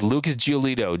Sox. Lucas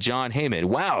Giolito. John Heyman.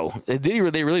 Wow. Did they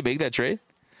really make that trade?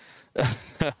 I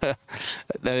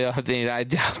doubt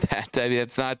that. I mean,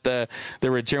 that's not the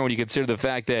return when you consider the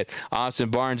fact that Austin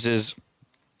Barnes is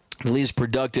the least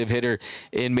productive hitter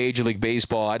in Major League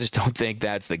Baseball. I just don't think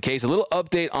that's the case. A little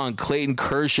update on Clayton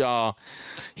Kershaw.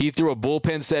 He threw a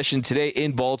bullpen session today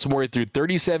in Baltimore. He threw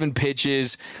 37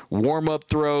 pitches, warm-up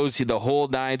throws, the whole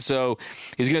 9. So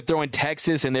he's going to throw in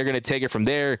Texas, and they're going to take it from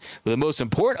there. But the most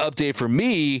important update for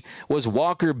me was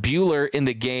Walker Buehler in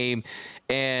the game,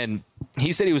 and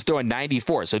he said he was throwing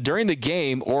 94. So during the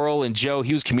game, Oral and Joe,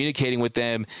 he was communicating with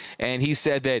them, and he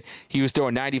said that he was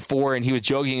throwing 94, and he was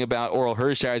joking about Oral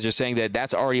Hershiser, saying that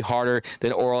that's already harder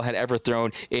than Oral had ever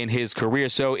thrown in his career.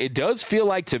 So it does feel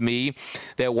like to me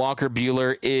that Walker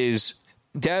Buehler is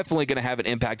definitely going to have an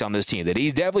impact on this team, that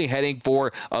he's definitely heading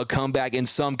for a comeback in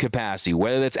some capacity,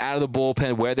 whether that's out of the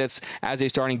bullpen, whether that's as a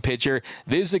starting pitcher.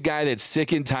 This is a guy that's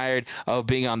sick and tired of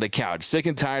being on the couch, sick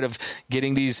and tired of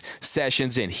getting these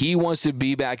sessions in. He wants to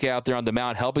be back out there on the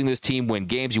mound, helping this team win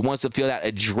games. He wants to feel that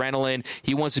adrenaline.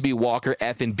 He wants to be Walker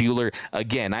effing Buehler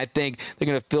again. I think they're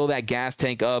going to fill that gas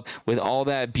tank up with all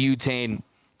that butane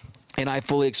And I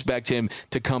fully expect him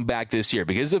to come back this year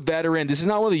because he's a veteran. This is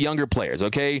not one of the younger players,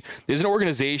 okay? There's an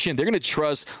organization. They're going to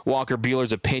trust Walker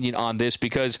Buehler's opinion on this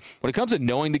because when it comes to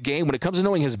knowing the game, when it comes to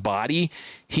knowing his body,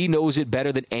 he knows it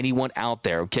better than anyone out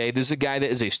there, okay? This is a guy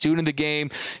that is a student of the game.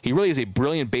 He really is a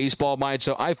brilliant baseball mind,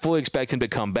 so I fully expect him to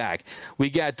come back. We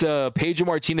got Pedro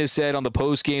Martinez said on the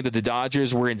postgame that the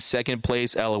Dodgers were in second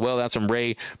place. LOL. That's from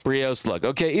Ray Brios. Look,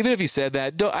 okay, even if he said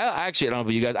that, I don't know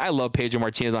about you guys. I love Pedro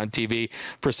Martinez on TV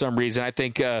for some reason. I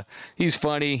think he's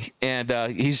funny, and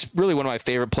he's really one of my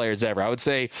favorite players ever. I would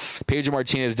say Pedro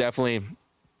Martinez definitely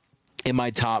in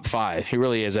my top 5. He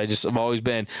really is. I've always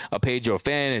been a Pedro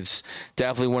fan. It's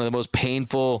definitely one of the most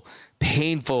painful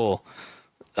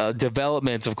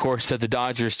developments, of course, that the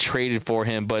Dodgers traded for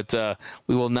him, but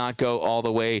we will not go all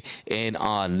the way in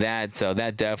on that. So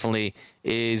that definitely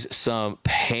is some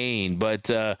pain. But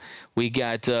we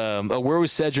got where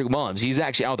was Cedric Mullins? He's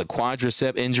actually out with a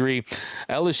quadricep injury.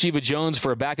 Ellis Shiva Jones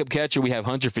for a backup catcher. We have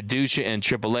Hunter Fiducia and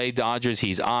AAA Dodgers.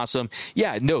 He's awesome.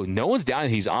 Yeah, no one's down.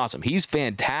 He's awesome. He's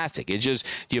fantastic. It's just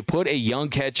you put a young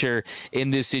catcher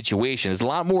in this situation. There's a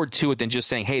lot more to it than just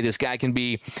saying, hey, this guy can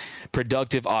be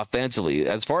productive offensively.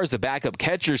 As far as the backup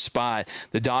catcher spot,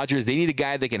 the Dodgers, they need a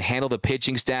guy that can handle the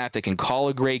pitching staff, that can call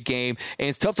a great game, and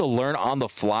it's tough to learn on the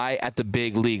fly at the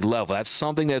big league level. That's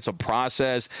something that's a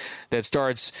process that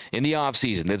starts in the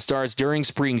offseason, that starts during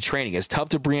spring training. It's tough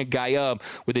to bring a guy up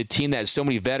with a team that has so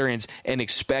many veterans and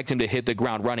expect him to hit the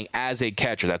ground running as a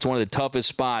catcher. That's one of the toughest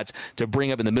spots to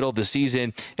bring up in the middle of the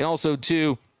season. And also,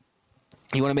 too,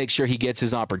 you want to make sure he gets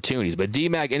his opportunities. But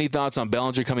D-Mac, any thoughts on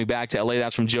Bellinger coming back to LA?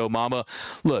 That's from Joe Mama.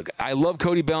 Look, I love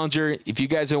Cody Bellinger. If you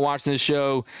guys have been watching this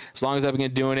show, as long as I've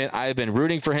been doing it, I've been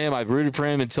rooting for him. I've rooted for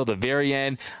him until the very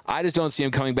end. I just don't see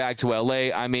him coming back to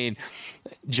LA. I mean,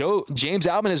 James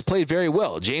Albin has played very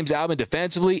well. James Albin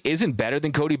defensively isn't better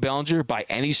than Cody Bellinger by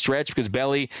any stretch because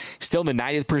Belly still in the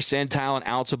 90th percentile and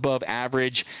outs above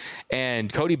average.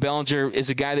 And Cody Bellinger is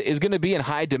a guy that is going to be in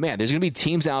high demand. There's going to be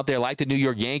teams out there like the New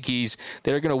York Yankees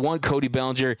that are going to want Cody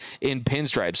Bellinger in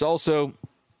pinstripes. Also,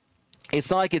 it's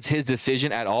not like it's his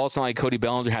decision at all. It's not like Cody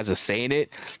Bellinger has a say in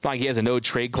it. It's not like he has a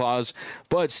no-trade clause.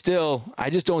 But still, I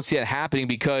just don't see it happening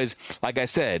because, like I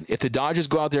said, if the Dodgers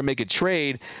go out there and make a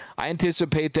trade, I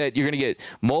anticipate that you're going to get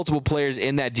multiple players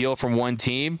in that deal from one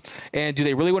team. And do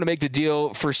they really want to make the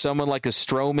deal for someone like a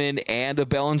Stroman and a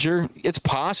Bellinger? It's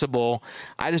possible.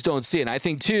 I just don't see it. And I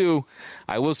think, too,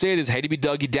 I will say this, I hate to be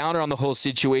Dougie Downer on the whole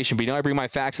situation, but you know I bring my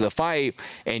facts to the fight.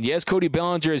 And yes, Cody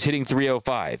Bellinger is hitting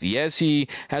 305. Yes, he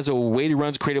has a weighted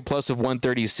runs created plus of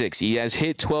 136. He has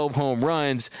hit 12 home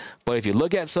runs, but if you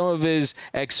look at some of his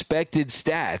expected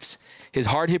stats, his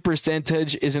hard hit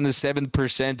percentage is in the 7th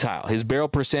percentile. His barrel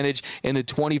percentage in the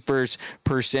 21st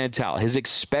percentile. His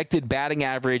expected batting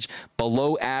average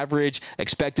below average.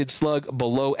 Expected slug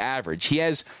below average. He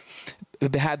has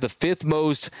had the 5th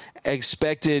most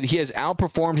expected. He has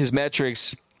outperformed his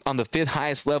metrics on the 5th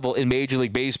highest level in Major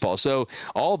League Baseball. So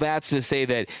all that's to say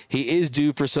that he is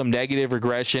due for some negative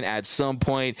regression at some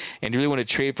point, and you really want to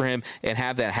trade for him and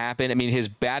have that happen. I mean, his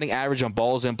batting average on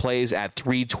balls in play is at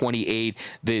 328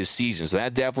 this season. So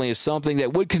that definitely is something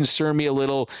that would concern me a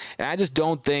little, and I just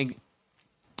don't think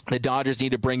the Dodgers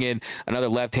need to bring in another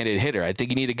left-handed hitter. I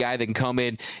think you need a guy that can come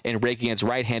in and rake against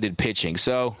right-handed pitching.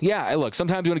 So, yeah, look,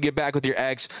 sometimes you want to get back with your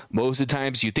ex. Most of the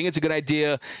times you think it's a good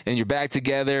idea, and you're back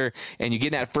together, and you get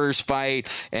in that first fight,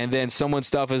 and then someone's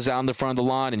stuff is out in the front of the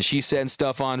lawn, and she's setting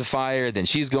stuff on fire, then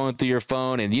she's going through your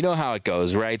phone, and you know how it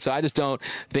goes, right? So I just don't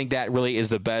think that really is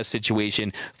the best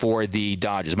situation for the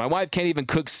Dodgers. My wife can't even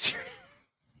cook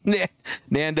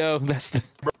Nando, that's the...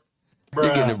 Bruh.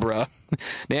 You're getting it, bro.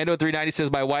 Nando 390 says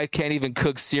my wife can't even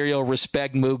cook cereal.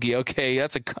 Respect Mookie. Okay,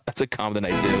 that's a comment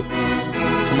I do.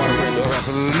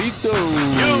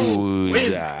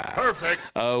 Perfect.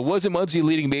 Wasn't Muncy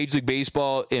leading Major League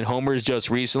Baseball in homers just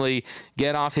recently?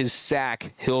 Get off his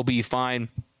sack. He'll be fine.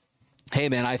 Hey,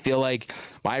 man, I feel like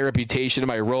my reputation and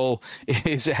my role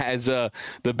is as the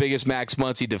biggest Max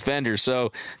Muncy defender.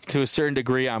 So to a certain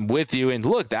degree, I'm with you. And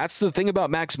look, that's the thing about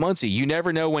Max Muncy. You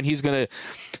never know when he's going to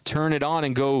turn it on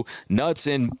and go nuts,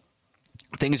 and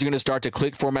things are going to start to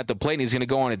click for him at the plate, and he's going to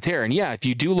go on a tear. And, yeah, if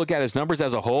you do look at his numbers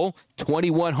as a whole,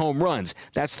 21 home runs.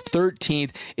 That's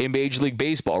 13th in Major League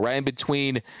Baseball, right in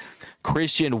between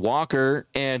Christian Walker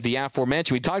and the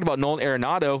aforementioned. We talked about Nolan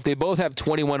Arenado. They both have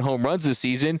 21 home runs this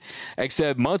season,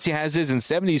 except Muncy has his in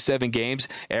 77 games,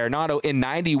 Arenado in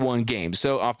 91 games.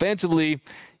 So offensively,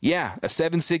 yeah, a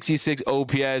 766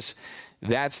 OPS.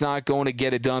 That's not going to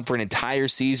get it done for an entire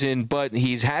season, but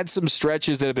he's had some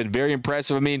stretches that have been very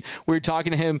impressive. I mean, we were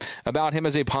talking to him about him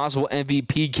as a possible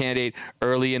MVP candidate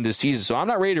early in the season. So I'm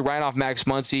not ready to write off Max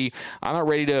Muncy. I'm not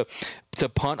ready to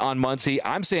punt on Muncy.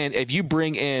 I'm saying if you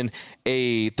bring in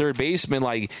a third baseman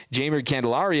like Jeimer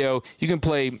Candelario, you can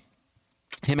play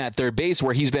him at third base,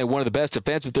 where he's been one of the best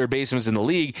defensive third basemen in the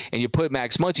league, and you put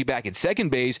Max Muncy back at second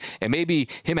base, and maybe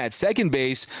him at second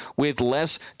base with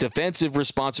less defensive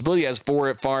responsibility as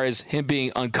far as him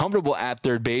being uncomfortable at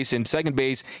third base. And second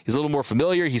base, he's a little more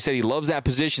familiar. He said he loves that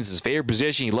position. It's his favorite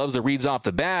position. He loves the reads off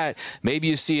the bat. Maybe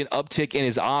you see an uptick in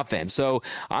his offense. So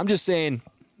I'm just saying,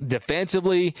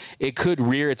 defensively, it could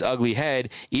rear its ugly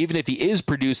head, even if he is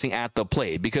producing at the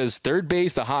plate, because third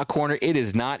base, the hot corner, it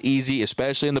is not easy,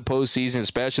 especially in the postseason,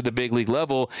 especially at the big league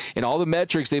level. And all the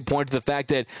metrics, they point to the fact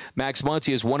that Max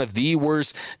Muncy is one of the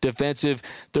worst defensive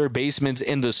third basemen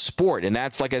in the sport. And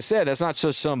that's, like I said, that's not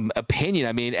just some opinion.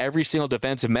 I mean, every single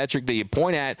defensive metric that you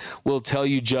point at will tell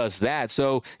you just that.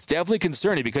 So it's definitely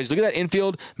concerning, because look at that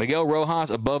infield: Miguel Rojas,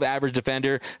 above average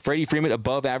defender; Freddie Freeman,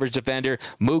 above average defender;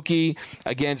 Mookie,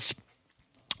 against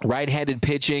right-handed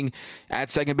pitching at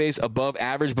second base, above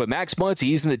average. But Max Muncy,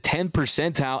 he's in the 10th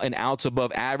percentile in outs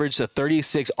above average, so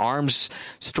 36 arms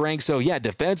strength. So yeah,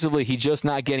 defensively, he's just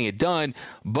not getting it done.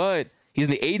 But he's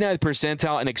in the 89th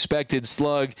percentile in expected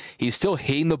slug. He's still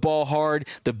hitting the ball hard.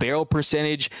 The barrel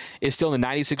percentage is still in the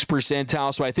 96th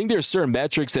percentile. So I think there's certain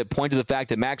metrics that point to the fact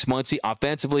that Max Muncy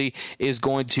offensively is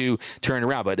going to turn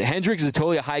around. But Hendricks is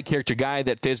totally a high-character guy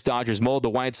that fits Dodgers mold. The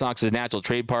White Sox's natural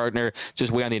trade partner.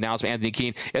 Just wait on the announcement, Anthony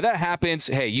Keene. If that happens,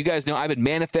 hey, you guys know I've been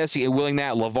manifesting and willing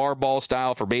that LeVar Ball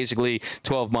style for basically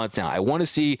 12 months now. I want to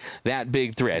see that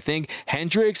big three. I think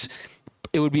Hendricks,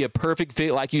 it would be a perfect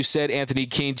fit, like you said, Anthony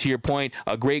Keene, to your point,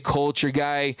 a great culture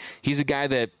guy. He's a guy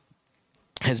that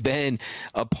has been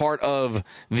a part of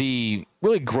the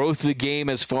really growth of the game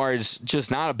as far as just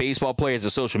not a baseball player, as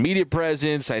a social media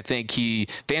presence. I think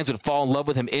fans would fall in love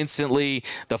with him instantly.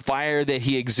 The fire that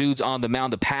he exudes on the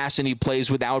mound, the passion he plays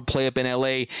with, that would play up in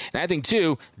LA. And I think,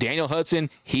 too, Daniel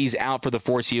Hudson, he's out for the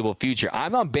foreseeable future.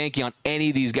 I'm not banking on any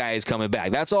of these guys coming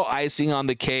back. That's all icing on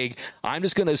the cake. I'm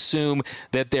just going to assume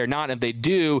that they're not. And if they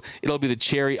do, it'll be the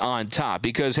cherry on top,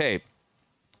 because, hey,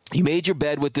 you made your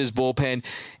bed with this bullpen,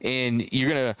 and you're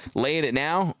going to lay in it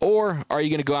now, or are you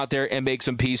going to go out there and make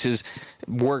some pieces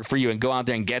work for you and go out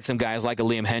there and get some guys like a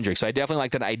Liam Hendricks? So I definitely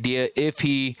like that idea. If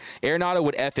Arenado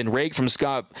would F and rake from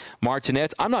Scott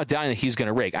Martinez, I'm not doubting that he's going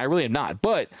to rake. I really am not.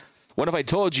 But what if I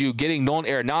told you getting Nolan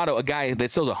Arenado, a guy that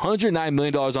sells $109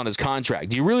 million on his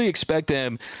contract, do you really expect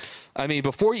them? I mean,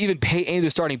 before you even pay any of the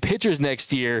starting pitchers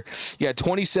next year, you got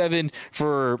 27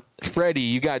 for Freddie.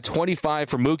 You got 25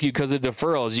 for Mookie because of the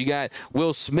deferrals. You got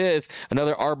Will Smith,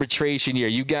 another arbitration year.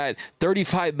 You got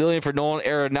 $35 million for Nolan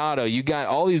Arenado. You got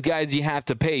all these guys you have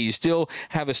to pay. You still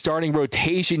have a starting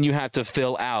rotation you have to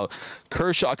fill out.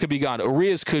 Kershaw could be gone.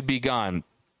 Urias could be gone.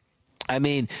 I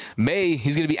mean, May,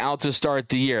 he's going to be out to start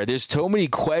the year. There's so many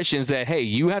questions that, hey,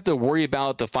 you have to worry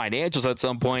about the financials at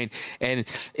some point. And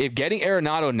if getting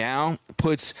Arenado now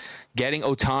puts getting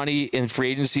Ohtani in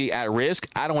free agency at risk,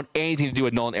 I don't want anything to do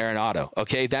with Nolan Arenado,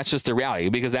 okay? That's just the reality,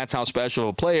 because that's how special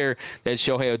a player that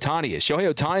Shohei Ohtani is.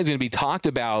 Shohei Ohtani is going to be talked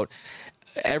about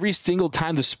every single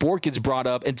time the sport gets brought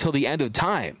up until the end of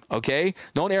time, okay?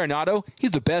 Nolan Arenado,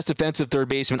 he's the best defensive third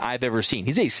baseman I've ever seen.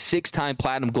 He's a 6-time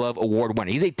Platinum Glove Award winner.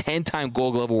 He's a 10-time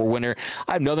Gold Glove Award winner.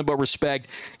 I have nothing but respect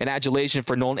and adulation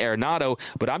for Nolan Arenado,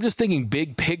 but I'm just thinking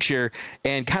big picture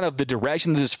and kind of the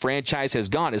direction that this franchise has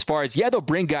gone. As far as, yeah, they'll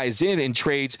bring guys in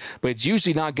trades, but it's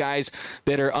usually not guys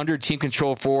that are under team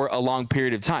control for a long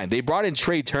period of time. They brought in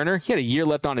Trey Turner. He had a year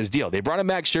left on his deal. They brought in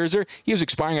Max Scherzer. He was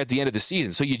expiring at the end of the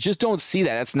season. So you just don't see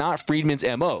that. That's not Friedman's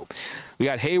MO. We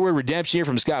got Heyward redemption here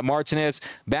from Scott Martinez.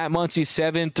 Bat Muncy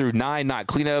 7 through 9, not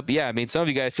cleanup. Yeah, I mean, some of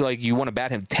you guys feel like you want to bat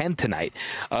him 10 tonight.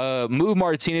 Move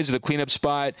Martinez to the cleanup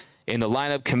spot in the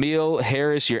lineup. Camille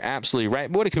Harris, you're absolutely right.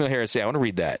 What did Camille Harris say? I want to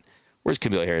read that. Where's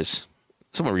Camille Harris?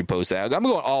 Someone repost that. I'm going to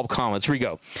go on all comments. Here we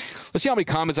go. Let's see how many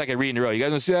comments I can read in a row. You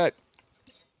guys want to see that?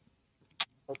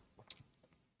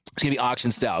 It's going to be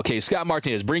auction style. Okay, Scott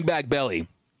Martinez, bring back Belly.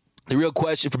 The real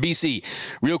question for BC,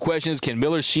 real question is, can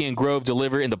Miller, Shea, and Grove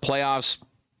deliver in the playoffs?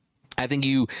 I think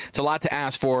it's a lot to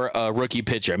ask for a rookie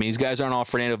pitcher. I mean, these guys aren't all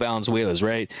Fernando Valenzuelas,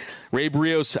 right? Ray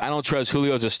Barrios, I don't trust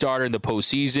Julio as a starter in the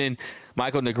postseason.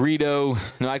 Michael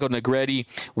Negretti,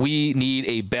 we need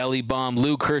a belly bum.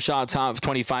 Lou Kershaw, top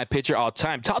 25 pitcher all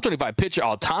time. Top 25 pitcher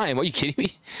all time? Are you kidding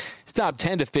me? It's top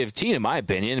 10 to 15 in my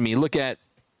opinion. I mean, look at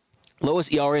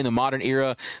Lowest ERA in the modern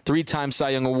era, 3-time Cy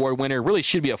Young Award winner. Really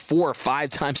should be a 4 or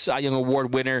 5-time Cy Young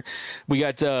Award winner. We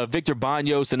got Victor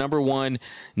Baños, the number one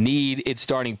need. It's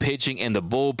starting pitching in the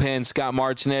bullpen. Scott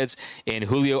Martinez and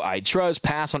Julio I trust.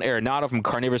 Pass on Arenado from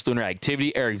Carnivorous Lunar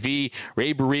Activity. Eric V,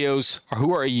 Ray Barrios.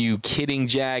 Who are you kidding,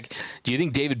 Jack? Do you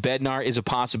think David Bednar is a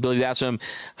possibility? That's from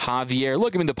Javier.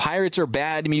 Look, I mean, the Pirates are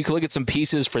bad. I mean, you can look at some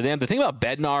pieces for them. The thing about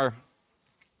Bednar,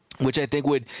 which I think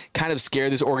would kind of scare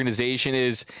this organization,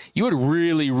 is you would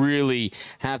really, really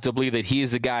have to believe that he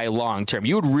is the guy long term.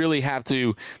 You would really have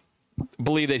to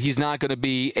believe that he's not going to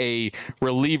be a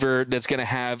reliever that's going to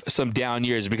have some down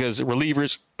years, because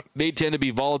relievers, they tend to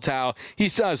be volatile. He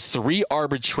still has 3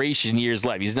 arbitration years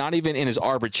left. He's not even in his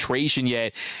arbitration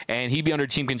yet, and he'd be under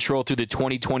team control through the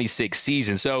 2026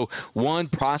 season. So, one,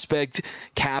 prospect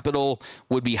capital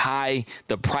would be high.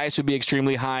 The price would be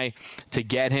extremely high to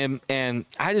get him, and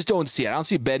I just don't see it. I don't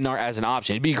see Bednar as an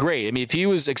option. It'd be great. I mean, if he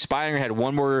was expiring or had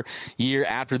one more year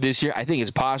after this year, I think it's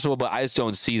possible, but I just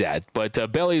don't see that.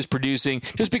 But Belly is producing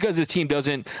just because this team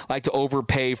doesn't like to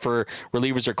overpay for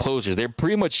relievers or closers. They're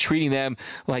pretty much treating them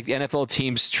like the NFL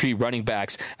teams treat running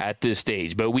backs at this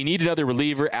stage. But we need another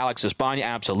reliever. Alex Espana,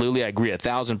 absolutely. I agree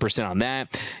 1,000% on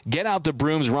that. Get out the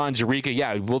brooms, Ron Jerica.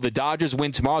 Yeah, will the Dodgers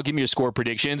win tomorrow? Give me your score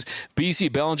predictions.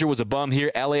 BC Bellinger was a bum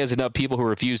here. LA has enough people who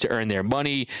refuse to earn their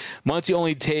money. Muncy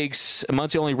only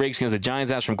rakes against the Giants.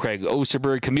 That's from Craig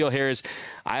Osterberg. Camille Harris,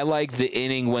 I like the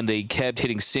inning when they kept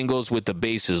hitting singles with the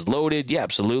bases loaded. Yeah,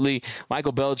 absolutely.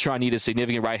 Michael Beltran need a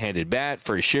significant right-handed bat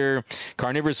for sure.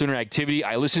 Carnivorous Lunar Activity.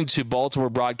 I listened to Baltimore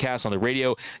broadcast on the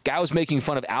radio. Guy was making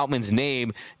fun of Outman's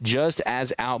name just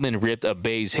as Outman ripped a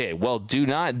base hit. Well, do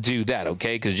not do that,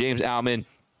 okay? Because James Outman,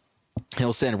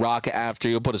 he'll send rocket after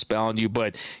you. He'll put a spell on you.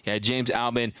 But, yeah, James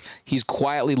Outman, he's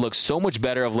quietly looked so much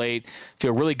better of late.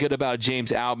 Feel really good about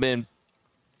James Outman.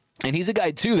 And he's a guy,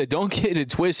 too, that don't get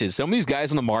it twisted. Some of these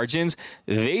guys on the margins,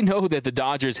 they know that the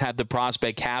Dodgers have the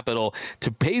prospect capital to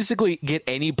basically get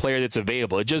any player that's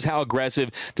available. It's just how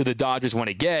aggressive do the Dodgers want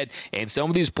to get. And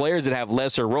some of these players that have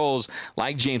lesser roles,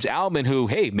 like James Outman, who,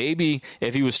 hey, maybe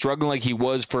if he was struggling like he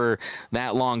was for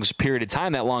that long period of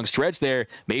time, that long stretch there,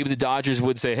 maybe the Dodgers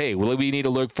would say, hey, well, we need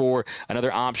to look for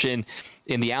another option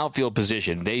in the outfield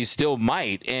position. They still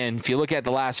might. And if you look at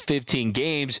the last 15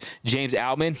 games, James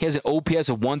Outman, he has an OPS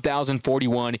of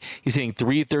 1,041. He's hitting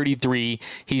 .333.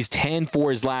 He's 10 for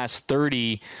his last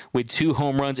 30 with 2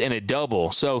 home runs and a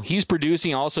double. So he's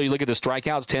producing. Also, you look at the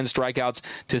strikeouts, 10 strikeouts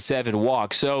to 7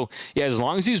 walks. So, yeah, as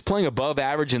long as he's playing above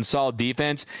average and solid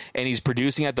defense and he's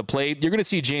producing at the plate, you're going to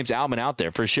see James Outman out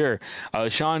there for sure.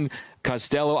 Sean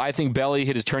Costello, I think Belly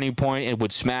hit his turning point and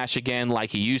would smash again like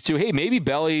he used to. Hey, maybe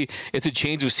Belly, it's a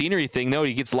change of scenery thing, though.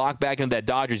 He gets locked back into that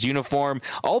Dodgers uniform.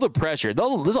 All the pressure.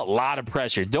 There's a lot of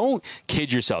pressure. Don't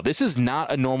kid yourself. This is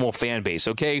not a normal fan base,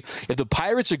 okay? If the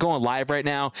Pirates are going live right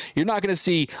now, you're not going to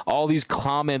see all these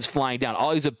comments flying down,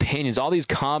 all these opinions, all these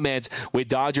comments with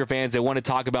Dodger fans that want to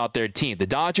talk about their team. The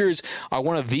Dodgers are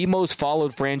one of the most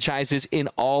followed franchises in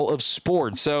all of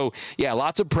sports. So, yeah,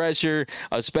 lots of pressure,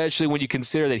 especially when you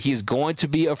consider that he's going to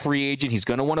be a free agent. He's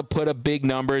going to want to put up big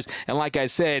numbers. And like I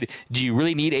said, do you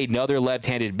really need another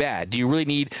left-handed bat? Do you really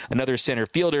need another center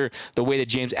fielder the way that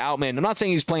James Outman, I'm not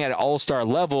saying he's playing at an all-star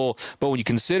level, but when you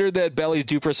consider that Belly's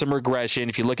due for some regression,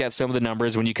 if you look at some of the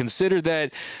numbers, when you consider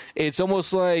that it's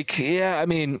almost like, yeah, I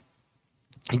mean,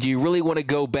 do you really want to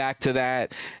go back to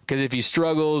that? Because if he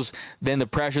struggles, then the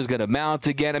pressure is going to mount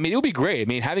again. I mean, it would be great. I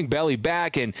mean, having Belly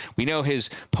back, and we know his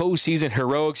postseason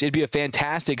heroics, it'd be a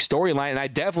fantastic storyline. And I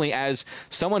definitely, as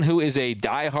someone who is a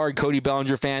diehard Cody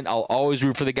Bellinger fan, I'll always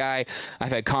root for the guy.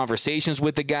 I've had conversations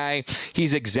with the guy.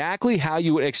 He's exactly how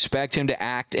you would expect him to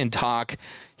act and talk.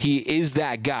 He is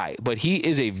that guy, but he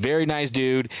is a very nice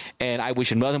dude, and I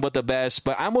wish him nothing but the best.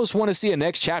 But I almost want to see a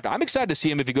next chapter. I'm excited to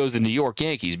see him if he goes to the New York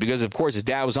Yankees because, of course, his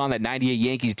dad was on that 98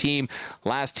 Yankees team,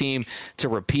 last team to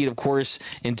repeat, of course,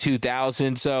 in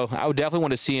 2000. So I would definitely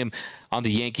want to see him on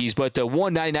the Yankees. But the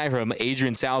 199 from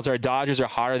Adrian Salazar, Dodgers are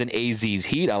hotter than AZ's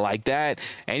Heat. I like that.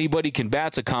 Anybody can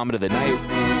bat's a comment of the night.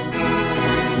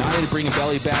 Not only bringing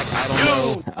Belly back, I don't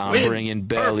know. I'm bringing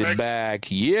Belly back.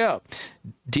 Yeah.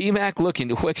 D-Mac looking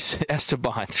to Wix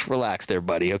Esteban. Relax there,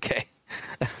 buddy, okay?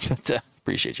 But,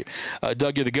 appreciate you.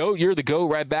 Doug, you're the GOAT. You're the GOAT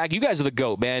right back. You guys are the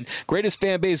GOAT, man. Greatest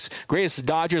fan base, greatest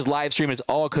Dodgers live stream. It's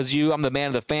all because you. I'm the man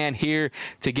of the fan here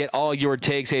to get all your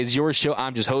takes. Hey, it's your show.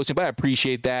 I'm just hosting, but I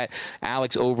appreciate that.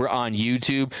 Alex over on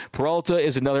YouTube. Peralta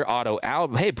is another auto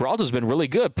out. Hey, Peralta's been really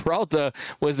good. Peralta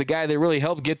was the guy that really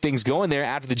helped get things going there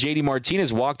after the J.D.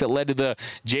 Martinez walk that led to the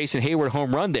Jason Heyward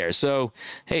home run there. So,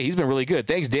 hey, he's been really good.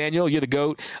 Thanks, Daniel. You're the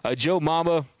GOAT. Joe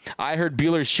Mama, I heard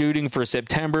Buehler shooting for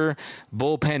September.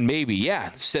 Bullpen, maybe. Yeah,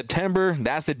 yeah, September,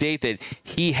 that's the date that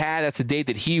he had. That's the date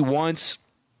that he wants.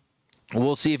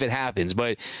 We'll see if it happens.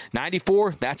 But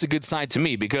 94, that's a good sign to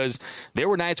me because there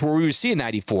were nights where we were seeing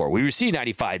 94. We were seeing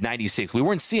 95, 96. We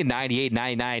weren't seeing 98,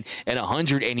 99, and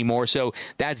 100 anymore. So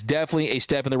that's definitely a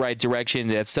step in the right direction.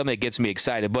 That's something that gets me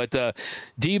excited. But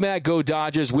D-Mac, go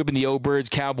Dodgers, whipping the O-Birds,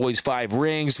 Cowboys 5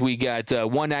 rings. We got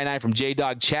 199 from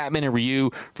J-Dog, Chapman, and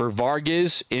Ryu for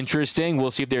Vargas. Interesting.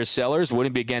 We'll see if they're sellers.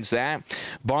 Wouldn't be against that.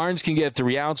 Barnes can get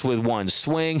 3 outs with 1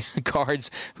 swing.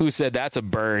 Cards, who said that's a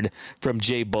bird from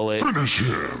Jay Bullitt.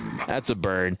 That's a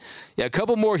bird. Yeah, a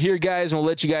couple more here, guys, and we'll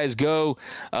let you guys go.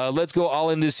 Let's go all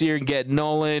in this year and get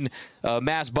Nolan.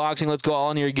 Mass boxing, let's go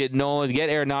all in here and get Nolan. Get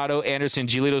Arenado, Anderson,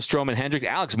 Giolito, Stroman, Hendrick.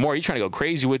 Alex Moore, he's trying to go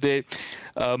crazy with it.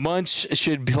 Munch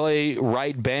should play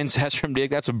right bench. That's from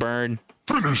Dick. That's a burn.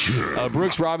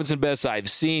 Brooks Robinson, best I've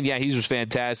seen. Yeah, he was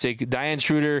fantastic. Diane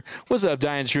Schroeder. What's up,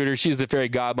 Diane Schroeder? She's the fairy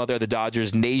godmother of the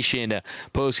Dodgers Nation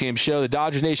postgame show. The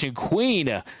Dodgers Nation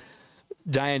queen.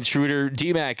 Diane Schroeder,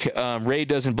 D-Mac, Ray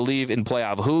doesn't believe in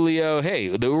playoff Julio. Hey,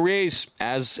 the Rays,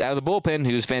 as out of the bullpen,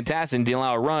 he was fantastic and didn't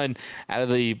allow a run out of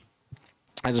the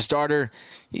as a starter.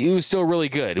 He was still really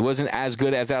good. It wasn't as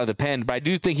good as out of the pen, but I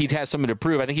do think he has something to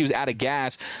prove. I think he was out of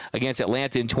gas against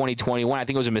Atlanta in 2021. I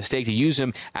think it was a mistake to use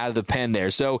him out of the pen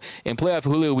there. So in playoff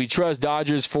Julio, we trust.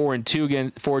 Dodgers 4-2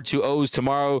 again, 4-2 O's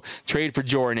tomorrow. Trade for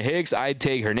Jordan Hicks. I'd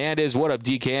take Hernandez. What up,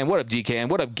 DKM? What up, DKM?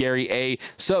 What up, Gary A?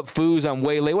 Sup, Foos? I'm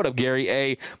way late. What up, Gary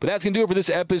A? But that's going to do it for this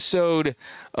episode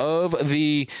of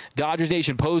the Dodgers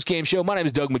Nation postgame show. My name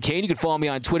is Doug McCain. You can follow me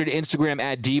on Twitter and Instagram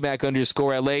at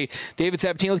DMac_LA. David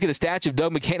Sabatini, let's get a statue of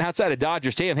Doug McCain outside of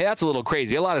Dodger Stadium. Hey, that's a little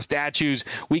crazy. A lot of statues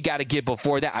we got to get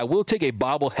before that. I will take a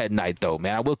bobblehead night, though,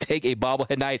 man. I will take a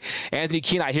bobblehead night. Anthony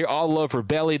Keene, I hear all the love for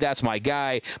Belly. That's my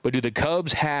guy. But do the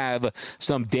Cubs have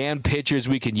some damn pitchers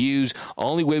we can use?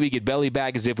 Only way we get Belly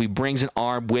back is if we brings an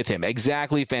arm with him.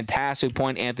 Exactly. Fantastic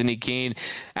point, Anthony Keene.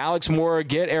 Alex Moore,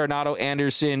 get Arenado,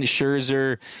 Anderson,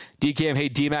 Scherzer, DKM. Hey,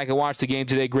 D-Mac, I watched the game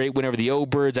today. Great win over the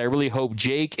O-Birds. I really hope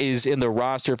Jake is in the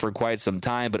roster for quite some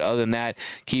time. But other than that,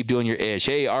 keep doing your ish.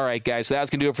 Hey, all right, guys. So that's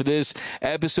going to do it for this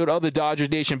episode of the Dodgers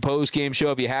Nation post-game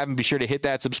show. If you haven't, be sure to hit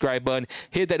that subscribe button,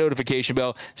 hit that notification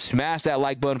bell, smash that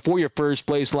like button for your first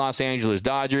place Los Angeles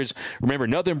Dodgers. Remember,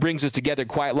 nothing brings us together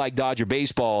quite like Dodger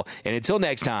baseball. And until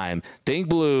next time, think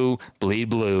blue, bleed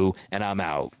blue, and I'm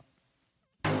out.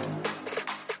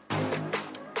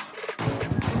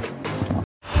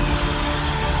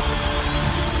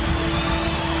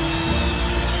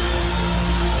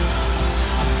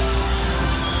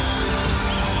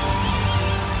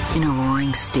 In a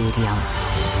roaring stadium,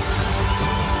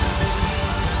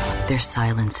 their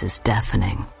silence is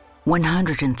deafening.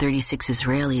 136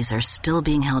 Israelis are still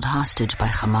being held hostage by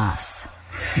Hamas.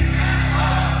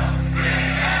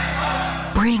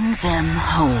 Bring them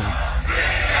home.